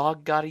 and the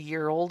dog got a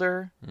year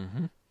older.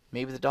 Mm-hmm.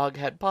 Maybe the dog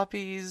had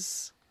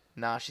puppies.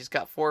 Now she's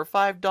got 4 or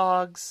 5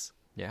 dogs.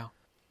 Yeah.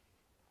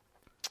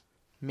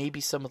 Maybe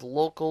some of the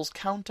locals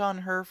count on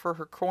her for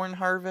her corn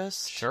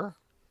harvest. Sure.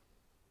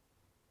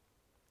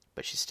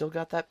 But she's still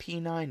got that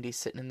P90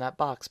 sitting in that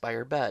box by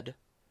her bed.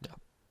 Yeah.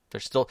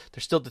 There's still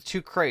the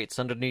 2 crates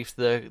underneath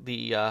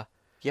the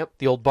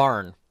old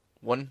barn.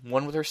 One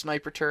with her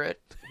sniper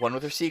turret, one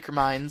with her seeker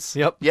mines.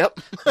 Yep.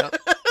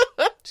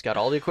 She's She's got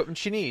all the equipment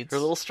she needs. Her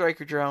little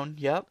striker drone.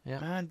 Yep.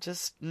 Yeah.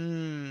 It's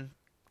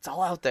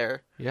all out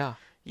there. Yeah.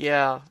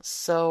 Yeah.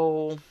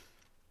 So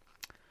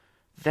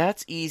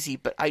that's easy,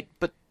 but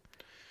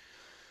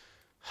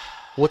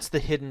what's the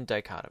hidden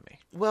dichotomy?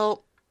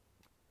 Well,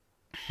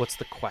 what's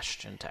the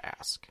question to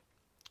ask?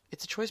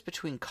 It's a choice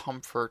between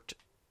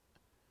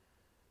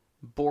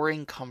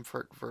boring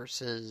comfort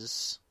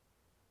versus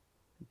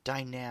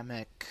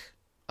dynamic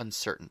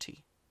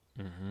uncertainty.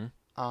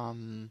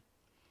 Mm-hmm.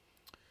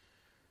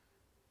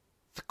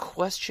 The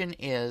question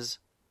is,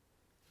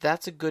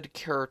 that's a good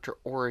character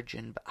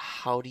origin, but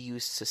how do you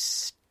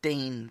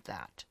sustain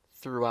that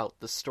throughout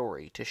the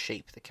story to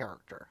shape the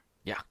character?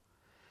 Yeah.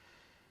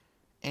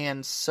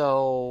 And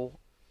so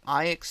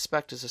I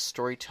expect as a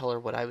storyteller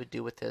what I would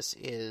do with this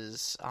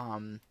is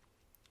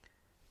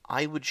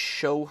I would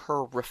show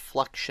her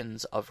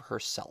reflections of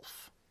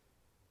herself.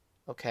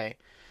 Okay?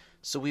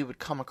 So we would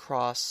come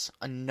across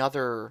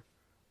another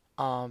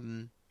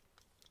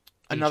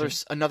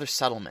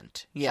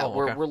settlement. Yeah,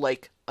 okay. we're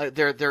like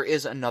there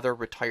is another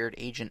retired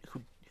agent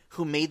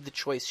who made the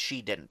choice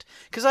she didn't.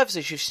 Because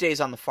obviously she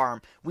stays on the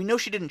farm. We know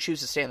she didn't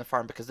choose to stay on the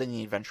farm because then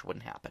the adventure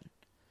wouldn't happen.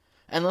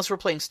 Unless we're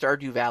playing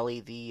Stardew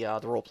Valley, the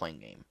role-playing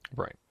game.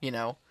 Right. You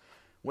know?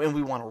 When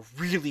we want a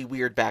really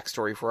weird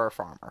backstory for our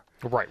farmer.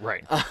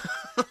 Right.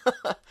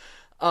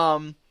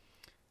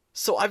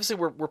 So obviously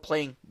we're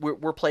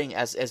playing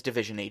as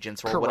division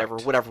agents or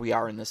Correct. whatever we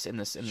are in this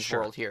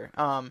Sure. world here.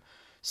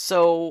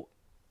 So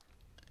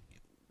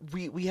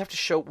we have to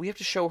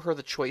show her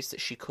the choice that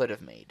she could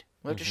have made.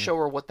 We have to show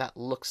her what that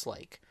looks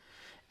like.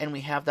 And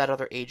we have that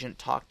other agent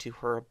talk to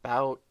her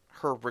about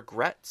her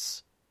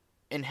regrets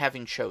in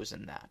having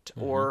chosen that,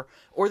 or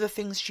the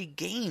things she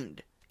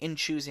gained in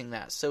choosing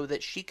that, so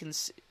that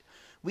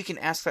we can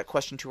ask that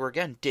question to her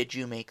again. Did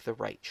you make the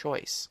right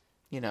choice?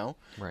 You know,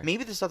 right.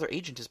 Maybe this other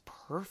agent is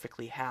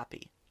perfectly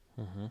happy,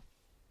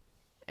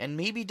 and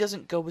maybe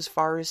doesn't go as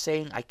far as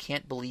saying, "I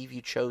can't believe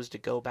you chose to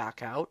go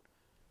back out."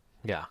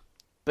 Yeah,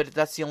 but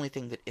that's the only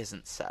thing that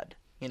isn't said.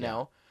 You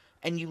know,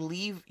 and you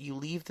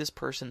leave this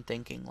person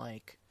thinking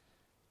like,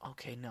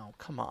 "Okay, no,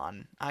 come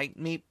on, I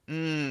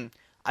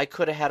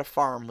could have had a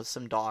farm with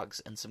some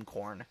dogs and some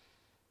corn."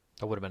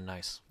 That would have been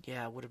nice.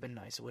 Yeah, it would have been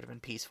nice. It would have been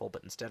peaceful,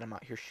 but instead I'm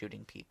out here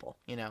shooting people,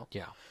 you know?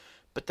 Yeah.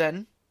 But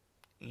then,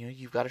 you know,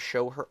 you've got to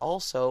show her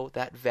also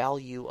that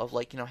value of,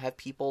 like, you know, have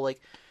people,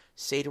 like,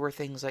 say to her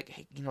things like,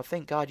 hey, you know,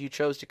 thank God you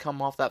chose to come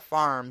off that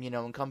farm, you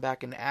know, and come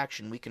back into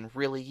action. We can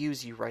really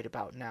use you right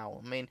about now.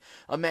 I mean,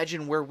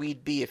 imagine where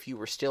we'd be if you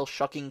were still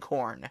shucking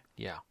corn.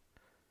 Yeah.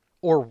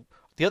 Or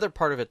the other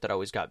part of it that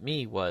always got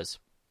me was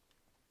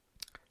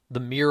the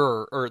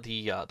mirror or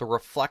the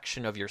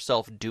reflection of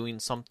yourself doing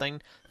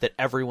something that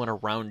everyone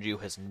around you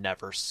has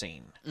never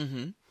seen.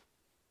 Mm-hmm.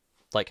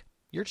 Like,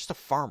 you're just a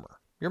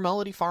farmer. You're a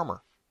Melody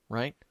farmer,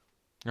 right?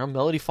 You're on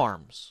Melody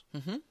Farms.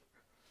 Mm-hmm.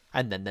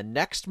 And then the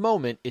next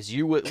moment is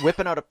you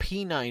whipping out a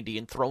P90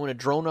 and throwing a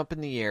drone up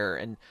in the air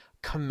and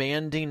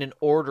commanding and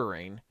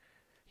ordering.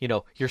 You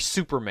know, you're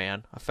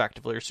Superman,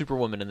 effectively, or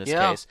Superwoman in this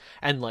case.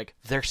 And, like,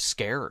 they're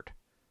scared.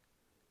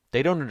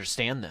 They don't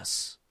understand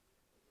this.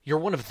 You're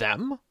one of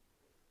them?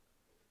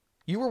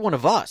 You were one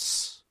of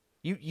us.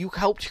 You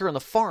helped here on the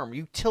farm.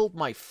 You tilled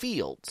my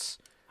fields.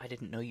 I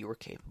didn't know you were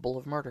capable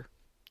of murder.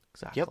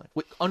 Exactly.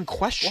 Yep.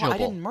 Unquestionable. Well, I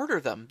didn't murder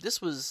them.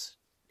 This was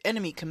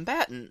enemy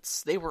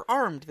combatants. They were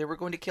armed. They were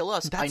going to kill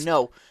us. I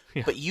know,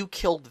 but you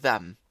killed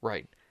them.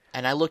 Right.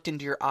 And I looked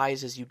into your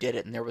eyes as you did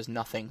it, and there was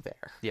nothing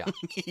there. Yeah.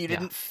 You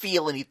didn't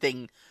feel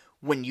anything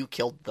when you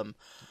killed them.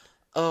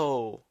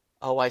 Oh,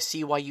 I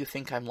see why you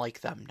think I'm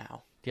like them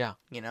now. Yeah.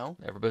 You know?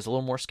 Everybody's a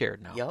little more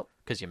scared now. Yep.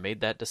 Because you made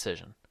that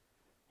decision.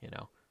 You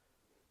know?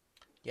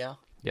 Yeah.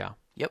 Yeah.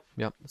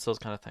 Yep. It's those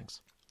kind of things.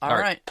 All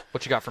right.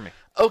 What you got for me?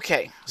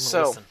 Okay.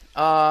 So,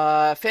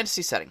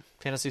 fantasy setting.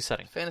 Fantasy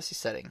setting.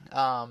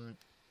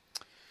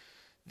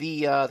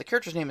 The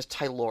character's name is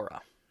Tylora.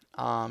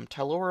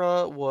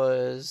 Tylora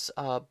was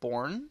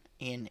born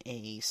in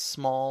a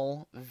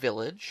small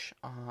village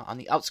on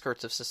the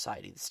outskirts of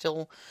society. It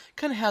still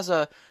kind of has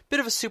a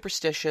bit of a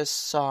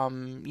supersticious,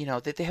 you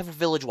know, they have a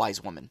village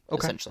wise woman,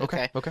 essentially.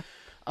 Okay.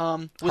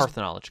 Hearth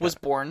knowledge. Was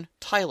born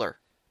Tyler.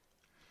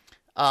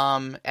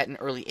 At an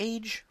early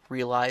age,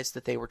 realized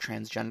that they were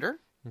transgender,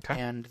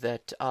 and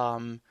that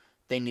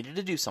they needed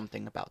to do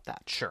something about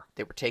that. Sure.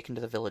 They were taken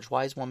to the village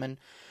wise woman.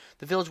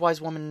 The village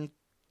wise woman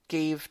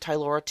gave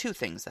Tylora two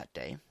things that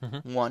day.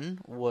 Mm-hmm. One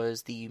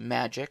was the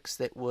magics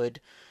that would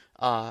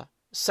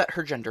set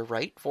her gender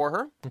right for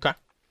her. Okay.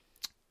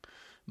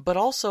 But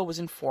also was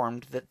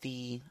informed that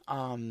the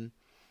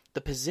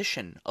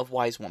position of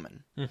wise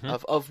woman,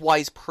 of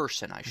wise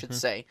person, I should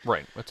say.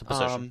 Right. What's a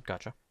position?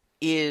 Gotcha.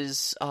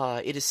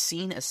 It is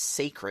seen as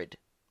sacred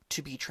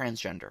to be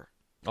transgender.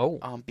 Oh.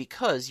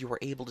 Because you are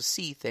able to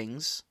see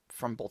things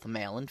from both a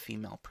male and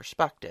female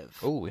perspective.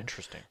 Oh,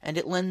 interesting. And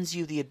it lends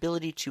you the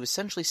ability to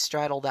essentially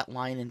straddle that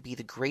line and be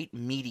the great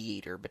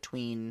mediator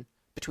between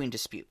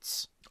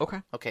disputes.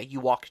 Okay. Okay, you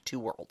walk two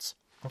worlds.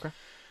 Okay.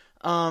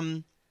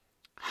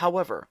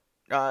 However,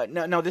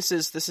 no, this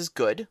is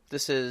good.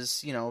 This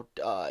is, you know,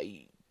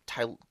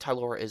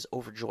 Tylora is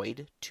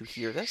overjoyed to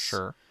hear this.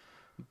 Sure.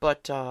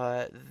 But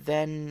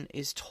then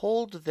is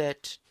told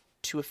that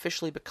to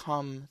officially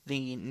become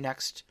the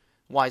next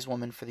wise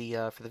woman for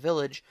the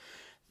village,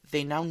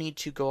 they now need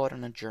to go out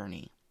on a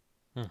journey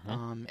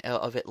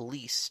of at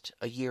least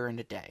a year and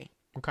a day.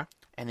 Okay.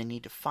 And they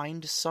need to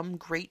find some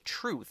great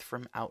truth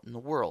from out in the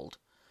world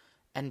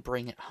and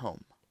bring it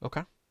home.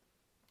 Okay.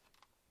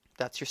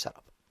 That's your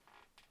setup.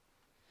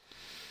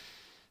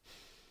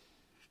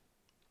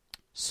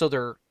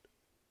 So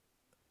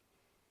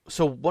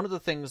one of the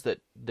things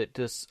that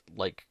this,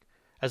 like,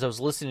 as I was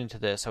listening to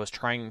this, I was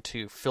trying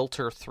to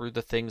filter through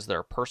the things that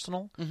are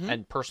personal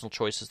and personal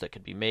choices that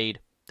could be made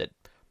that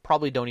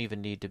probably don't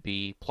even need to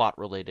be plot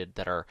related,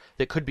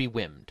 that could be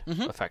whimmed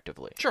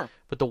effectively. Sure.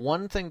 But the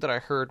one thing that I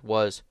heard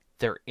was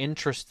they're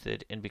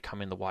interested in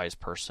becoming the wise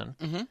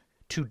person.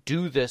 To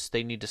do this,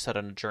 they need to set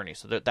on a journey.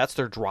 So that's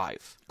their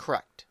drive.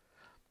 Correct.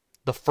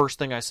 The first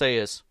thing I say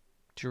is,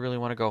 do you really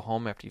want to go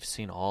home after you've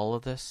seen all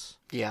of this?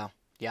 Yeah.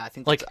 Yeah, I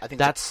think that's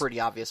that's a pretty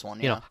obvious one.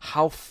 Yeah. You know,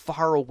 how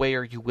far away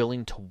are you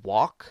willing to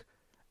walk,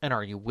 and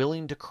are you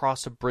willing to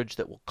cross a bridge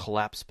that will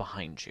collapse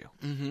behind you?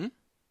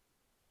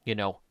 You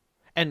know,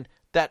 and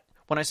that,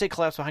 when I say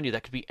collapse behind you,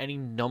 that could be any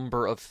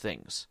number of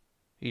things.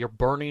 You're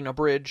burning a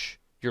bridge,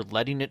 you're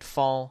letting it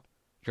fall,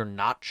 you're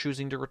not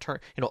choosing to return.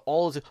 You know,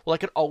 all of it. Well, I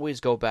could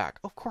always go back.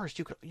 Of course,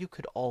 you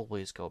could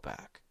always go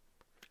back.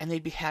 And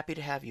they'd be happy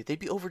to have you. They'd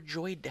be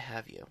overjoyed to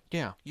have you.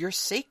 Yeah. You're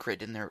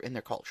sacred in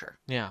their culture.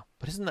 Yeah,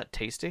 but isn't that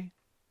tasty?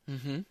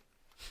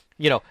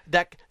 You know,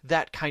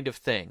 that kind of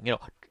thing. You know,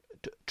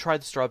 try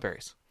the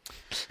strawberries.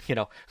 You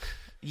know.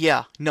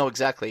 Yeah. No.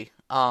 Exactly.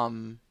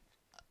 One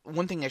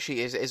thing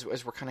actually is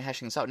as we're kind of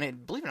hashing this out,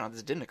 and believe it or not,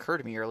 this didn't occur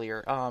to me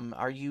earlier.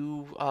 Are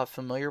you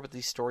familiar with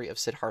the story of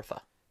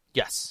Siddhartha?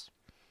 Yes,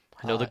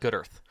 I know the Good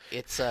Earth.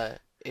 It's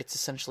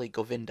essentially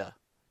Govinda.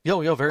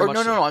 Yo, very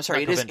much. No, I'm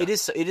sorry. It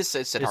is Siddhartha.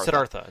 It's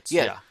Siddhartha.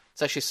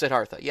 It's actually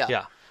Siddhartha. Yeah.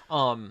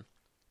 Yeah.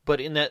 But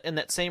in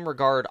that same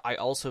regard, I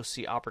also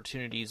see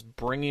opportunities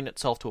bringing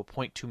itself to a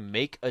point to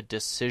make a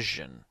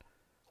decision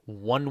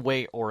one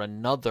way or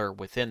another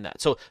within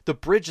that. So the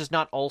bridge is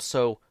not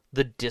also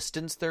the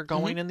distance they're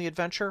going in the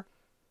adventure,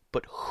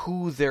 but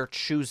who they're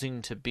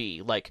choosing to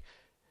be. Like,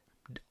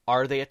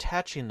 are they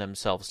attaching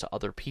themselves to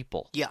other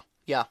people? Yeah.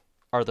 Yeah.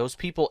 Are those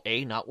people,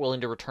 A, not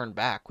willing to return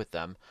back with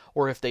them?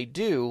 Or if they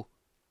do,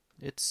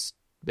 it's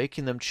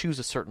making them choose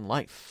a certain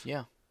life.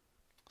 Yeah.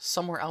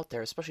 Somewhere out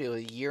there, especially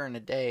with a year and a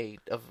day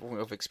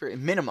of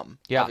experience, minimum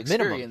of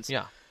experience,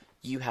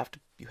 you have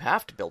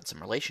to build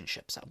some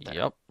relationships out there.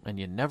 Yep, and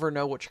you never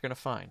know what you're going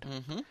to find.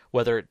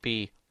 Whether it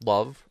be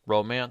love,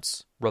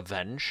 romance,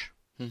 revenge,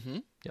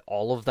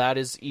 all of that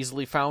is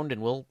easily found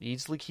and will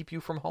easily keep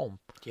you from home.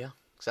 Yeah,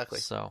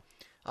 exactly. So,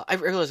 I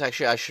realize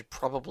actually I should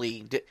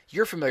probably.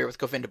 You're familiar with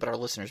Govinda, but our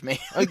listeners may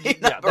not.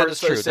 That is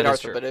true.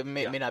 Siddhartha, but it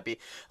may not be.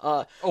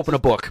 Open a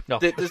book. No.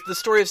 The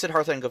story of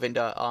Siddhartha and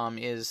Govinda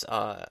is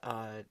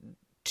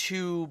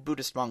two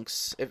Buddhist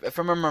monks. If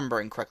I'm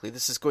remembering correctly,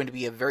 this is going to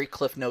be a very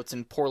Cliff Notes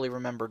and poorly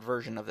remembered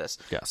version of this.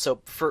 Yes.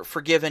 So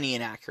forgive any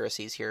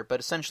inaccuracies here, but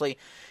essentially,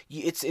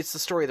 it's the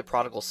story of the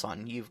prodigal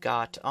son. You've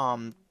got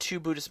two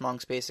Buddhist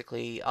monks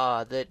basically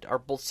that are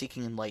both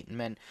seeking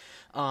enlightenment.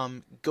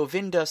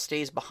 Govinda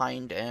stays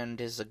behind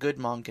and is a good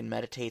monk and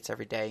meditates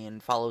every day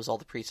and follows all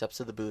the precepts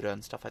of the Buddha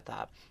and stuff like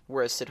that.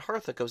 Whereas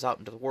Siddhartha goes out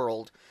into the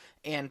world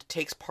and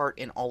takes part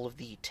in all of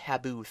the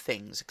taboo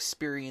things,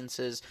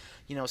 experiences,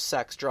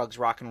 sex, drugs,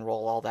 rock and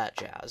roll, all that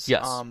jazz.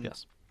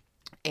 Yes.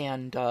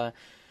 And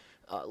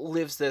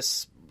lives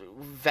this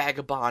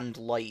vagabond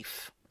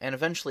life and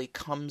eventually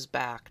comes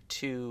back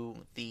to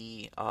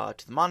the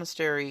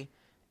monastery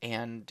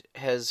and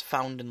has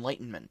found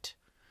enlightenment.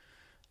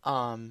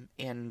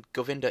 And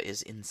Govinda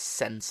is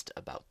incensed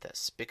about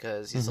this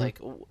because he's like,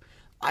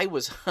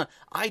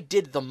 I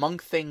did the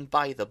monk thing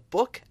by the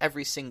book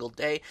every single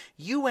day.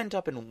 You went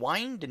up and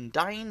wined and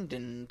dined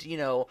and,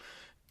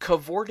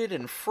 cavorted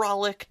and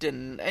frolicked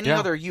and any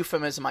other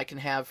euphemism I can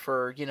have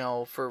for,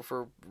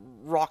 for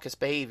raucous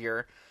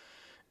behavior.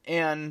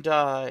 And,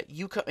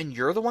 and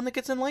you're the one that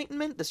gets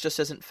enlightenment? This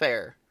just isn't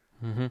fair.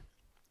 And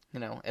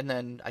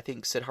then I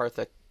think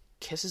Siddhartha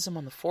kisses him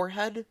on the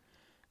forehead.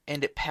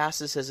 And it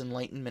passes his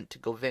enlightenment to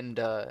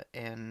Govinda,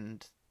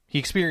 and he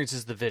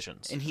experiences the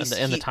visions and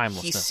the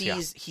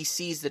timelessness. He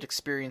sees that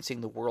experiencing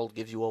the world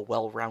gives you a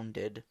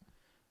well-rounded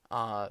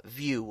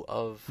view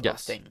of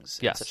things,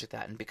 and such like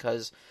that. And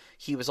because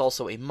he was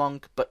also a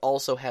monk, but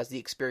also has the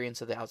experience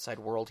of the outside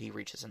world, he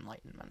reaches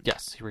enlightenment.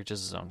 Yes, he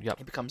reaches his own. Yep,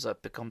 he becomes a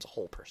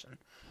whole person.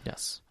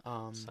 Yes.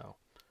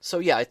 So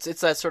yeah,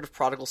 it's that sort of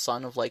prodigal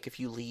son of like, if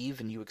you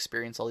leave and you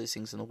experience all these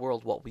things in the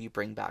world, what will you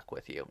bring back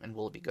with you, and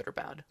will it be good or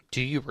bad?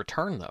 Do you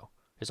return though?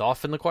 Is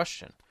often the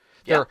question.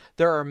 Yeah.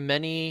 There are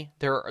many.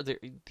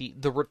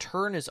 The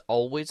return is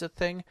always a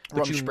thing.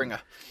 But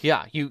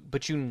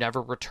but you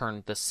never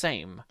return the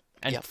same,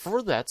 and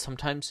for that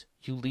sometimes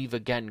you leave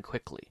again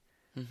quickly.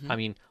 I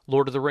mean,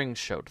 Lord of the Rings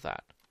showed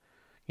that.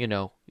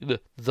 Though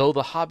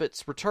the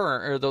hobbits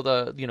return, or though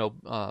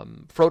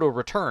Frodo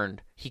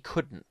returned, he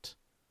couldn't.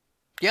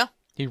 Yeah.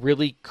 He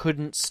really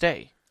couldn't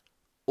stay.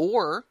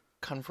 Or,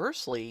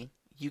 conversely,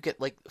 you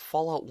get, like,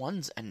 Fallout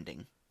 1's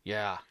ending.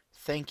 Yeah.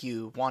 Thank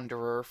you,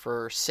 Wanderer,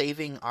 for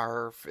saving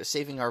our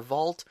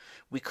vault.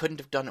 We couldn't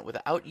have done it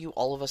without you.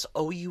 All of us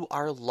owe you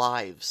our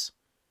lives.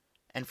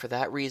 And for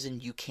that reason,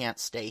 you can't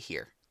stay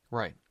here.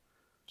 Right.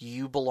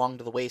 You belong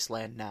to the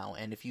wasteland now,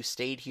 and if you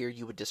stayed here,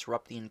 you would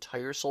disrupt the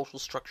entire social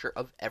structure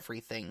of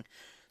everything.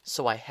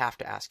 So I have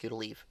to ask you to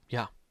leave.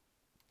 Yeah.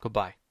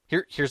 Goodbye.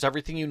 Here's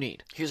everything you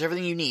need. Here's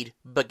everything you need,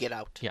 but get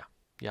out. Yeah.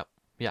 Yep.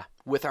 Yeah.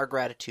 With our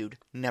gratitude,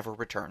 never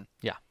return.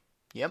 Yeah.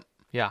 Yep.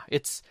 Yeah.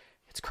 It's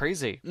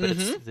crazy, but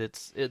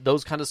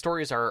those kind of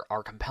stories are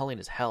compelling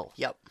as hell.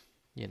 Yep.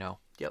 You know.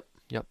 Yep.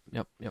 Yep.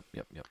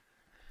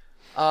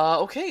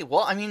 Okay.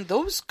 Well, I mean,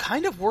 those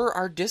kind of were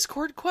our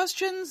Discord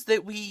questions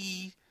that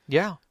we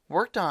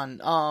worked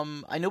on.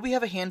 I know we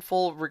have a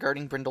handful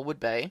regarding Brindlewood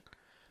Bay.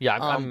 Yeah,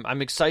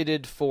 I'm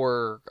excited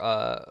for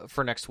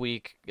next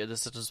week.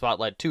 This is a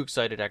spotlight. Too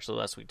excited actually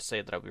last week to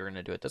say that we were going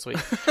to do it this week.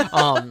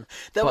 That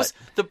was,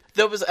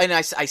 and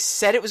I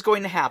said it was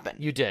going to happen.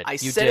 You did. I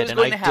said it was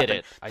going to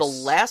happen. The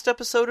last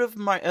episode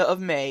of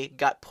May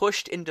got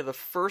pushed into the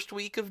first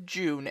week of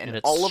June,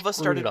 and all of us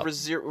started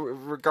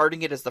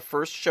regarding it as the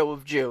first show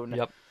of June.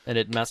 Yep, and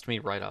it messed me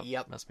right up.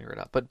 Yep, messed me right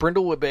up. But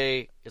Brindlewood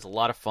Bay is a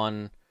lot of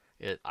fun.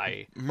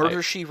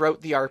 She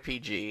wrote the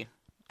RPG.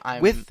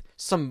 With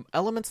some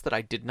elements that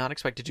I did not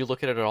expect. Did you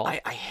look at it at all?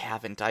 I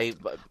haven't.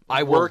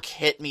 Work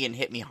hit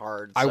me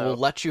hard. So. I will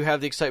let you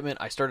have the excitement.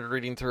 I started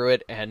reading through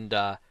it, and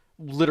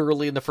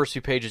literally in the first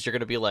few pages, you're going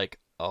to be like,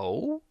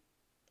 oh?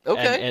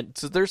 Okay. And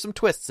so there's some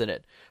twists in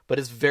it, but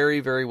it's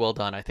very, very well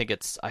done. I think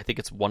it's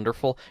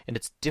wonderful, and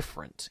it's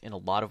different in a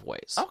lot of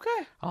ways.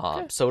 Okay.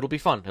 So it'll be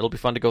fun. It'll be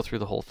fun to go through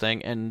the whole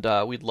thing, and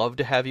we'd love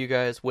to have you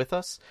guys with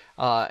us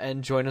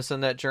and join us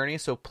on that journey.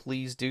 So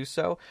please do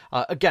so.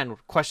 Again,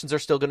 questions are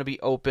still going to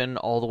be open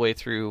all the way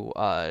through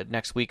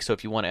next week. So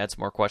if you want to add some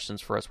more questions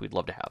for us, we'd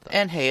love to have them.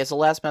 And hey, as a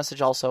last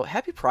message, also,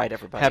 Happy Pride,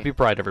 everybody. Happy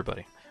Pride,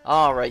 everybody.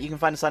 All right, you can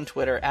find us on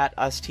Twitter at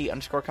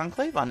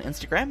st_conclave, on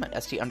Instagram at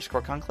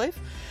st_conclave.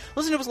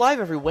 Listen to us live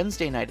every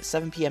Wednesday night at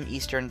 7 p.m.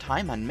 Eastern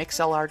Time on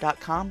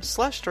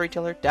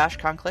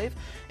mixlr.com/storyteller-conclave,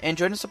 and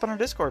join us up on our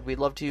Discord. We'd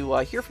love to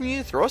hear from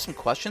you. Throw us some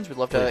questions. We'd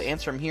love to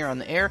answer them here on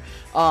the air.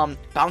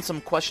 Bounce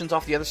some questions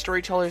off the other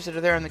storytellers that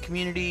are there in the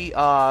community.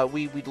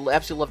 We'd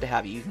absolutely love to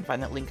have you. You can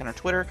find that link on our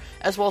Twitter,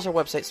 as well as our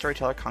website,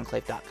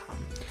 storytellerconclave.com.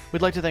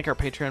 We'd like to thank our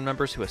Patreon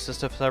members who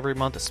assist us every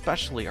month,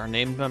 especially our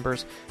named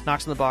members,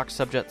 Knox in the Box,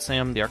 Subjet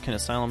Sam, The Arcane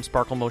Asylum,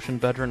 Sparkle Motion,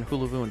 Veteran,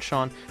 Hulavu, and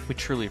Sean. We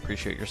truly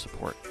appreciate your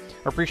support.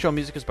 Our pre-show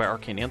music is by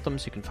Arcane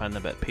Anthems. You can find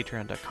them at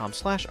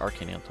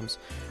patreon.com/arcaneanthems.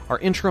 Our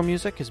intro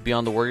music is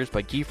Beyond the Warriors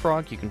by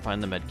Geefrog. You can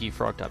find them at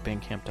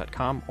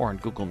geefrog.bandcamp.com or on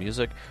Google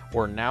Music,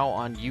 or now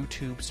on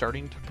YouTube,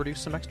 starting to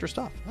produce some extra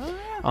stuff.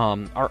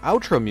 Our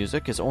outro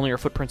music is Only Our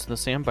Footprints in the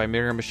Sand by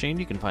Miriam Machine.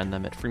 You can find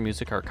them at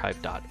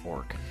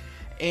freemusicarchive.org.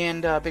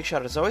 And big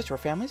shout out as always to our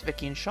families,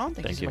 Vicky and Sean.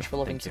 Thank you so much for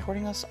loving and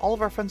supporting us. All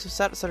of our friends who've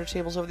sat at our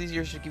tables over these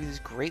years to give you these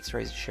great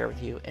stories to share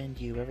with you, and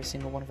you, every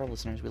single one of our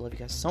listeners. We love you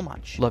guys so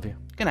much. Love you.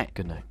 Good night.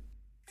 Good night.